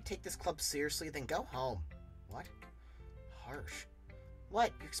not going to take this club seriously, then go home. What? Harsh.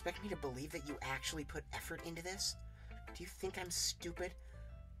 What? You expect me to believe that you actually put effort into this? Do you think I'm stupid?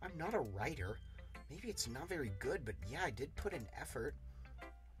 I'm not a writer. Maybe it's not very good, but yeah, I did put in effort.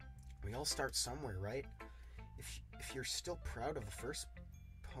 We all start somewhere, right? If you're still proud of the first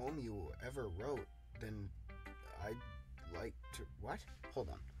poem you ever wrote, then I'd like to... What? Hold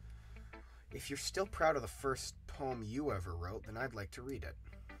on. If you're still proud of the first poem you ever wrote, then I'd like to read it.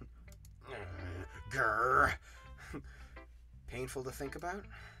 Grr. Painful to think about?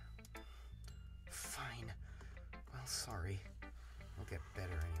 Fine. Well, sorry. I'll get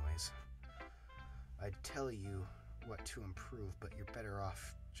better anyways. I'd tell you what to improve, but you're better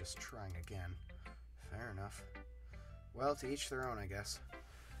off just trying again. Fair enough. Well, to each their own, I guess.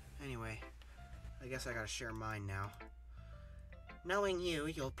 Anyway, I guess I gotta share mine now. Knowing you,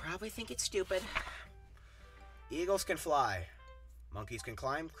 you'll probably think it's stupid. Eagles can fly. Monkeys can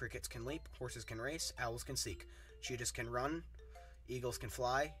climb. Crickets can leap. Horses can race. Owls can seek. Cheetahs can run. Eagles can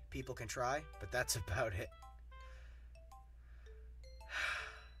fly. People can try. But that's about it.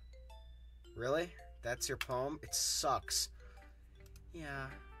 Really? That's your poem? It sucks. Yeah,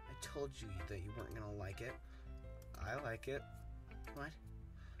 I told you that you weren't gonna like it. I like it. What?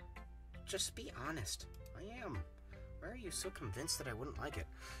 Just be honest. I am. Why are you so convinced that I wouldn't like it?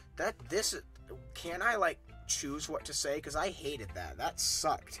 Can I, like, choose what to say? Because I hated that. That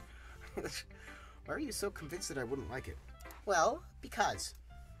sucked. Why are you so convinced that I wouldn't like it? Well, because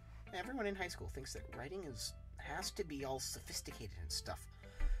everyone in high school thinks that writing has to be all sophisticated and stuff.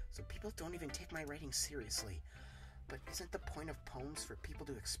 So people don't even take my writing seriously. But isn't the point of poems for people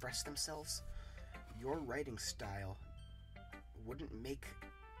to express themselves? Your writing style wouldn't make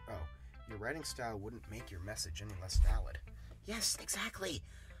your message any less valid. Yes, exactly.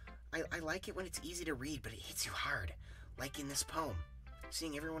 I like it when it's easy to read, but it hits you hard. Like in this poem.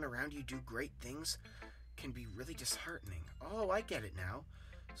 Seeing everyone around you do great things can be really disheartening. Oh, I get it now.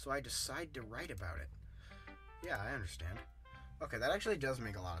 So I decide to write about it. Yeah, I understand. Okay, that actually does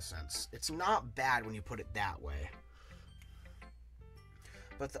make a lot of sense. It's not bad when you put it that way.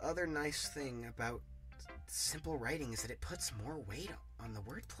 But the other nice thing about simple writing is that it puts more weight on the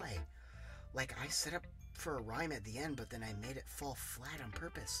wordplay. Like, I set up for a rhyme at the end, but then I made it fall flat on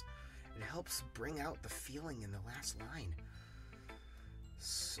purpose. It helps bring out the feeling in the last line.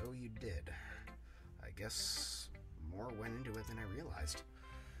 So you did. I guess more went into it than I realized.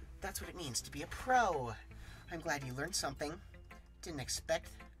 That's what it means to be a pro. I'm glad you learned something. Didn't expect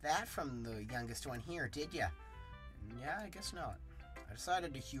that from the youngest one here, did ya? Yeah, I guess not. I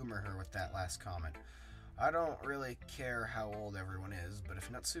decided to humor her with that last comment. I don't really care how old everyone is, but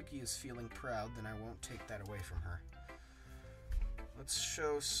if Natsuki is feeling proud, then I won't take that away from her. Let's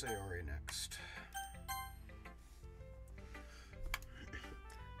show Sayori next.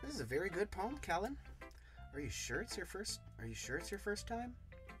 This is a very good poem, Kellen. Are you sure it's your first time?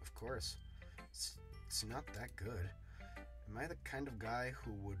 Of course. It's not that good. Am I the kind of guy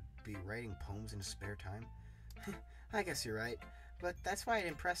who would be writing poems in his spare time? I guess you're right, but that's why it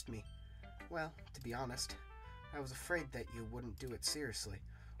impressed me. Well, to be honest, I was afraid that you wouldn't do it seriously,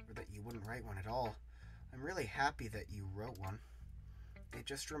 or that you wouldn't write one at all. I'm really happy that you wrote one. It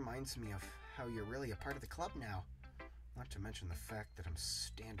just reminds me of how you're really a part of the club now. Not to mention the fact that I'm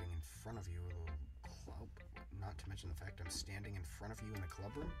standing in front of you in the club. Not to mention the fact I'm standing in front of you in the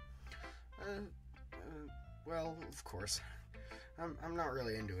club room. Well, of course. I'm not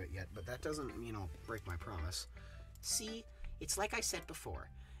really into it yet, but that doesn't, break my promise. See, it's like I said before.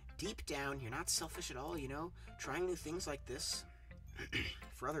 Deep down, you're not selfish at all, Trying new things like this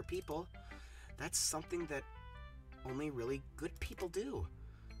for other people, that's something that only really good people do.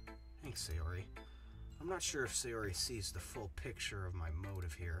 Thanks, Sayori. I'm not sure if Sayori sees the full picture of my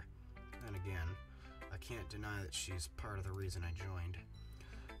motive here. Then again, I can't deny that she's part of the reason I joined.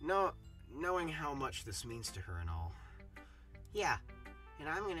 No, knowing how much this means to her and all. Yeah, and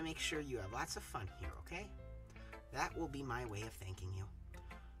I'm going to make sure you have lots of fun here, okay? That will be my way of thanking you.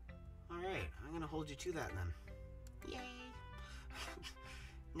 Alright, I'm going to hold you to that then. Yay!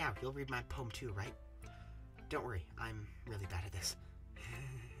 Now, you'll read my poem too, right? Don't worry, I'm really bad at this.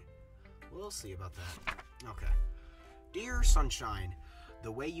 We'll see about that. Okay. Dear Sunshine,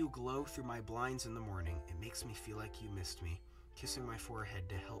 the way you glow through my blinds in the morning, it makes me feel like you missed me. Kissing my forehead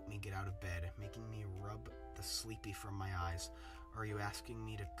to help me get out of bed, making me rub the sleepy from my eyes. Are you asking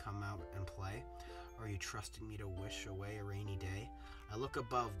me to come out and play? Are you trusting me to wish away a rainy day? I look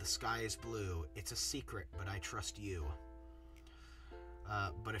above, the sky is blue. It's a secret, but I trust you.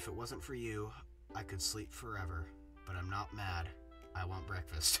 But if it wasn't for you, I could sleep forever. But I'm not mad. I want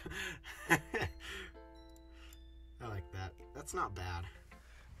breakfast. I like that. That's not bad.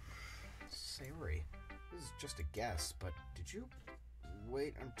 Sayori, this is just a guess, but did you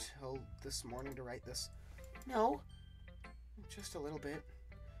wait until this morning to write this? No. Just a little bit.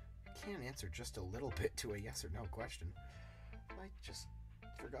 Can't answer just a little bit to a yes or no question. I just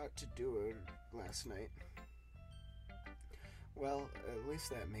forgot to do it last night. Well, at least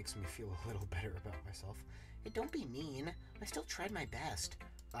that makes me feel a little better about myself. Hey, don't be mean. I still tried my best.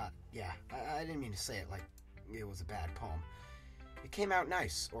 Yeah, I didn't mean to say it like it was a bad poem. It came out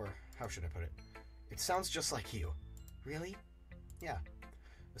nice, or how should I put it? It sounds just like you. Really? Yeah.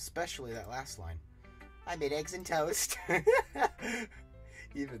 Especially that last line. I made eggs and toast.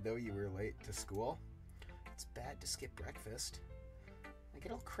 Even though you were late to school. It's bad to skip breakfast. I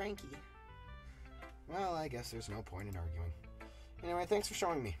get all cranky. Well, I guess there's no point in arguing. Anyway, thanks for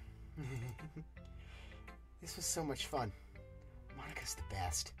showing me. This was so much fun. Monica's the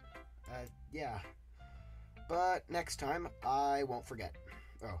best. Yeah. But next time, I won't forget.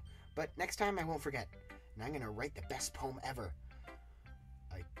 And I'm gonna write the best poem ever.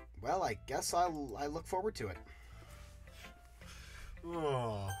 I guess I look forward to it.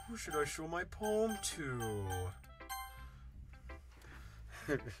 Oh, who should I show my poem to?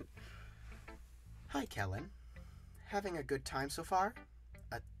 Hi, Kellen. Having a good time so far?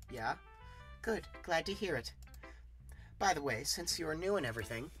 Yeah? Good. Glad to hear it. By the way, since you're new and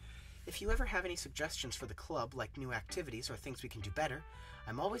everything, If you ever have any suggestions for the club, like new activities or things we can do better,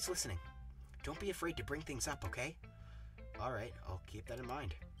 I'm always listening. Don't be afraid to bring things up, okay? Alright, I'll keep that in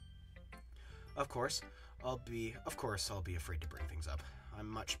mind. Of course, I'll be afraid to bring things up. I'm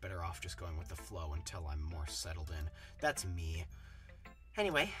much better off just going with the flow until I'm more settled in. That's me.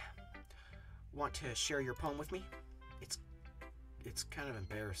 Anyway, want to share your poem with me? It's kind of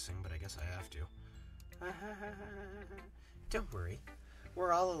embarrassing, but I guess I have to. Don't worry.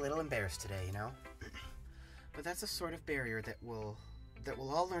 We're all a little embarrassed today, you know? But that's a sort of barrier that we'll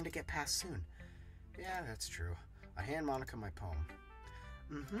all learn to get past soon. Yeah, that's true. I hand Monica my poem.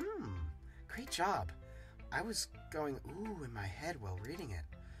 Great job. I was going ooh in my head while reading it.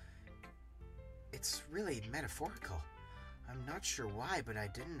 It's really metaphorical. I'm not sure why, but I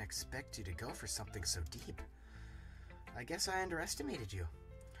didn't expect you to go for something so deep. I guess I underestimated you.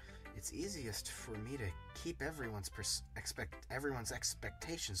 It's easiest for me to keep everyone's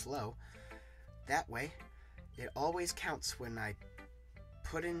expectations low. That way, it always counts when I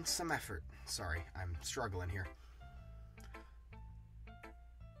put in some effort. Sorry, I'm struggling here.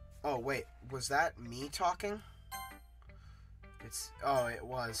 Oh, wait, was that me talking? It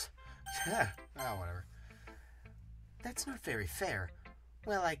was. Oh, whatever. That's not very fair.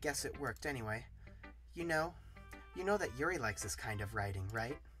 Well, I guess it worked anyway. You know that Yuri likes this kind of writing,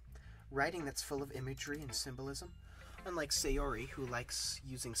 right? Writing that's full of imagery and symbolism. Unlike Sayori, who likes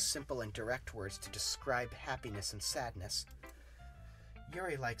using simple and direct words to describe happiness and sadness.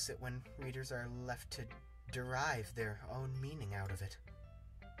 Yuri likes it when readers are left to derive their own meaning out of it.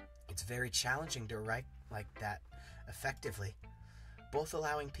 It's very challenging to write like that effectively, both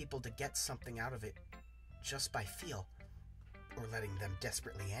allowing people to get something out of it just by feel, or letting them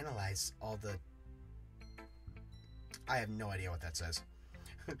desperately analyze all the... I have no idea what that says.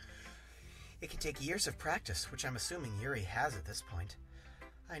 It can take years of practice, which I'm assuming Yuri has at this point.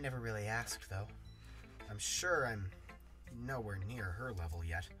 I never really asked, though. I'm sure I'm nowhere near her level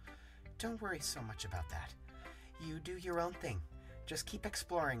yet. Don't worry so much about that. You do your own thing. Just keep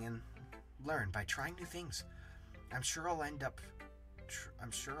exploring and learn by trying new things. I'm sure I'll end up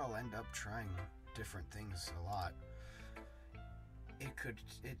trying different things a lot. It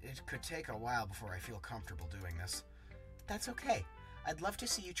could take a while before I feel comfortable doing this. That's okay. I'd love to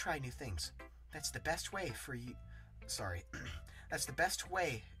see you try new things. That's the best way for you... Sorry. That's the best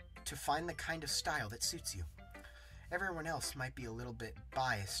way to find the kind of style that suits you. Everyone else might be a little bit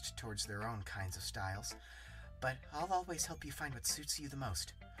biased towards their own kinds of styles, but I'll always help you find what suits you the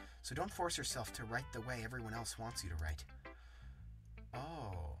most. So don't force yourself to write the way everyone else wants you to write.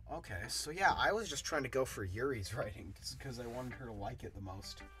 Oh, okay. So yeah, I was just trying to go for Yuri's writing because I wanted her to like it the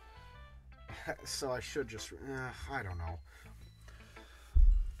most. So I should just... I don't know.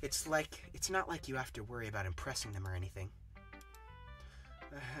 It's not like you have to worry about impressing them or anything.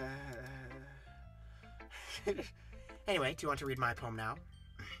 Anyway, do you want to read my poem now?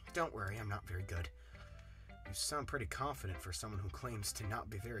 Don't worry, I'm not very good. You sound pretty confident for someone who claims to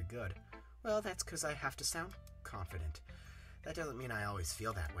not be very good. Well, that's because I have to sound confident. That doesn't mean I always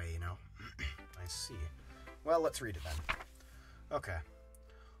feel that way, you know. I see. Well, let's read it then. Okay.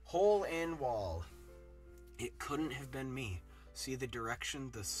 Hole in wall. It couldn't have been me. See the direction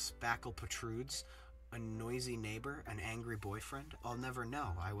the spackle protrudes? A noisy neighbor? An angry boyfriend? I'll never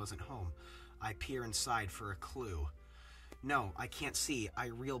know. I wasn't home. I peer inside for a clue. No, I can't see. I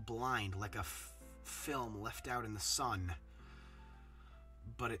reel blind like a film left out in the sun.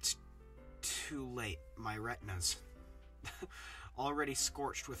 But it's too late. My retinas. Already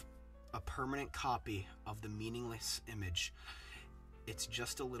scorched with a permanent copy of the meaningless image. It's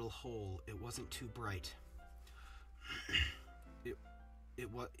just a little hole. It wasn't too bright.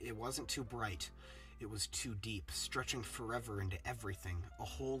 It wasn't too bright. It was too deep, stretching forever into everything, a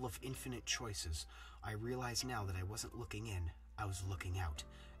hole of infinite choices. I realize now that I wasn't looking in, I was looking out,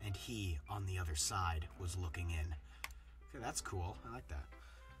 and he, on the other side, was looking in. Okay, that's cool. I like that.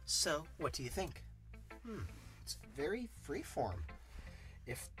 So, what do you think? It's very freeform,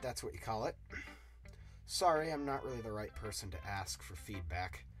 if that's what you call it. Sorry, I'm not really the right person to ask for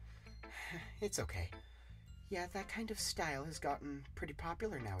feedback. It's okay. Yeah, that kind of style has gotten pretty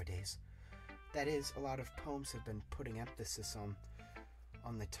popular nowadays. That is, a lot of poems have been putting emphasis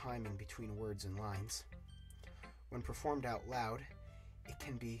on the timing between words and lines. When performed out loud, it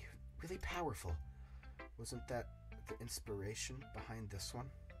can be really powerful. Wasn't that the inspiration behind this one?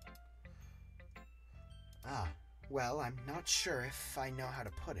 Well, I'm not sure if I know how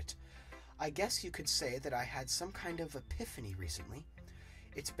to put it. I guess you could say that I had some kind of epiphany recently.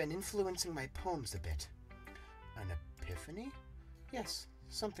 It's been influencing my poems a bit. An epiphany? Yes,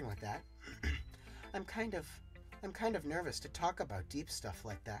 something like that. I'm kind of I'm kind of nervous to talk about deep stuff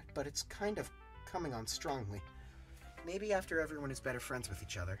like that, but it's kind of coming on strongly. Maybe after everyone is better friends with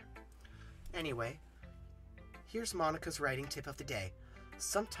each other. Anyway, here's Monica's writing tip of the day.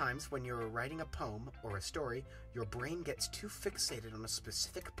 Sometimes when you're writing a poem or a story, your brain gets too fixated on a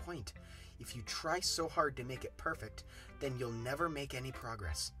specific point. If you try so hard to make it perfect, then you'll never make any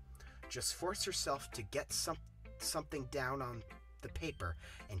progress. Just force yourself to get something down on the paper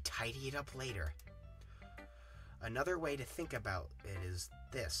and tidy it up later. Another way to think about it is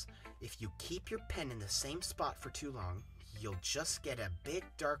this. If you keep your pen in the same spot for too long, you'll just get a big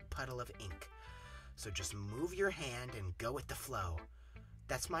dark puddle of ink. So just move your hand and go with the flow.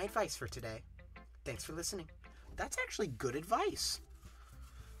 That's my advice for today. Thanks for listening. That's actually good advice.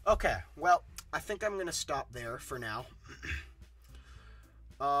 Okay, well, I think I'm going to stop there for now.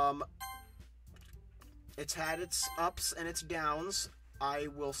 It's had its ups and its downs. I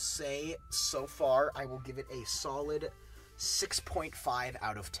will say so far, I will give it a solid 6.5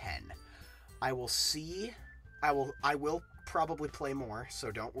 out of 10. I will probably play more,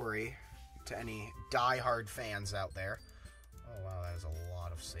 so don't worry to any die-hard fans out there. Oh wow, that is a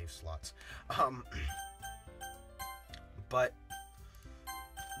lot of save slots. But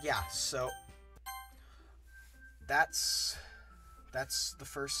yeah, so that's the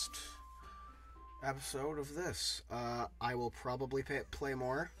first episode of this. I will probably play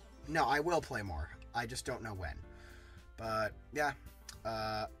more. No, I will play more. I just don't know when. But yeah,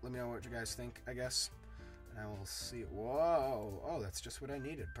 let me know what you guys think, I guess. And I will see. Whoa! Oh, that's just what I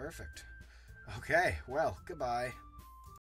needed. Perfect. Okay, well, goodbye.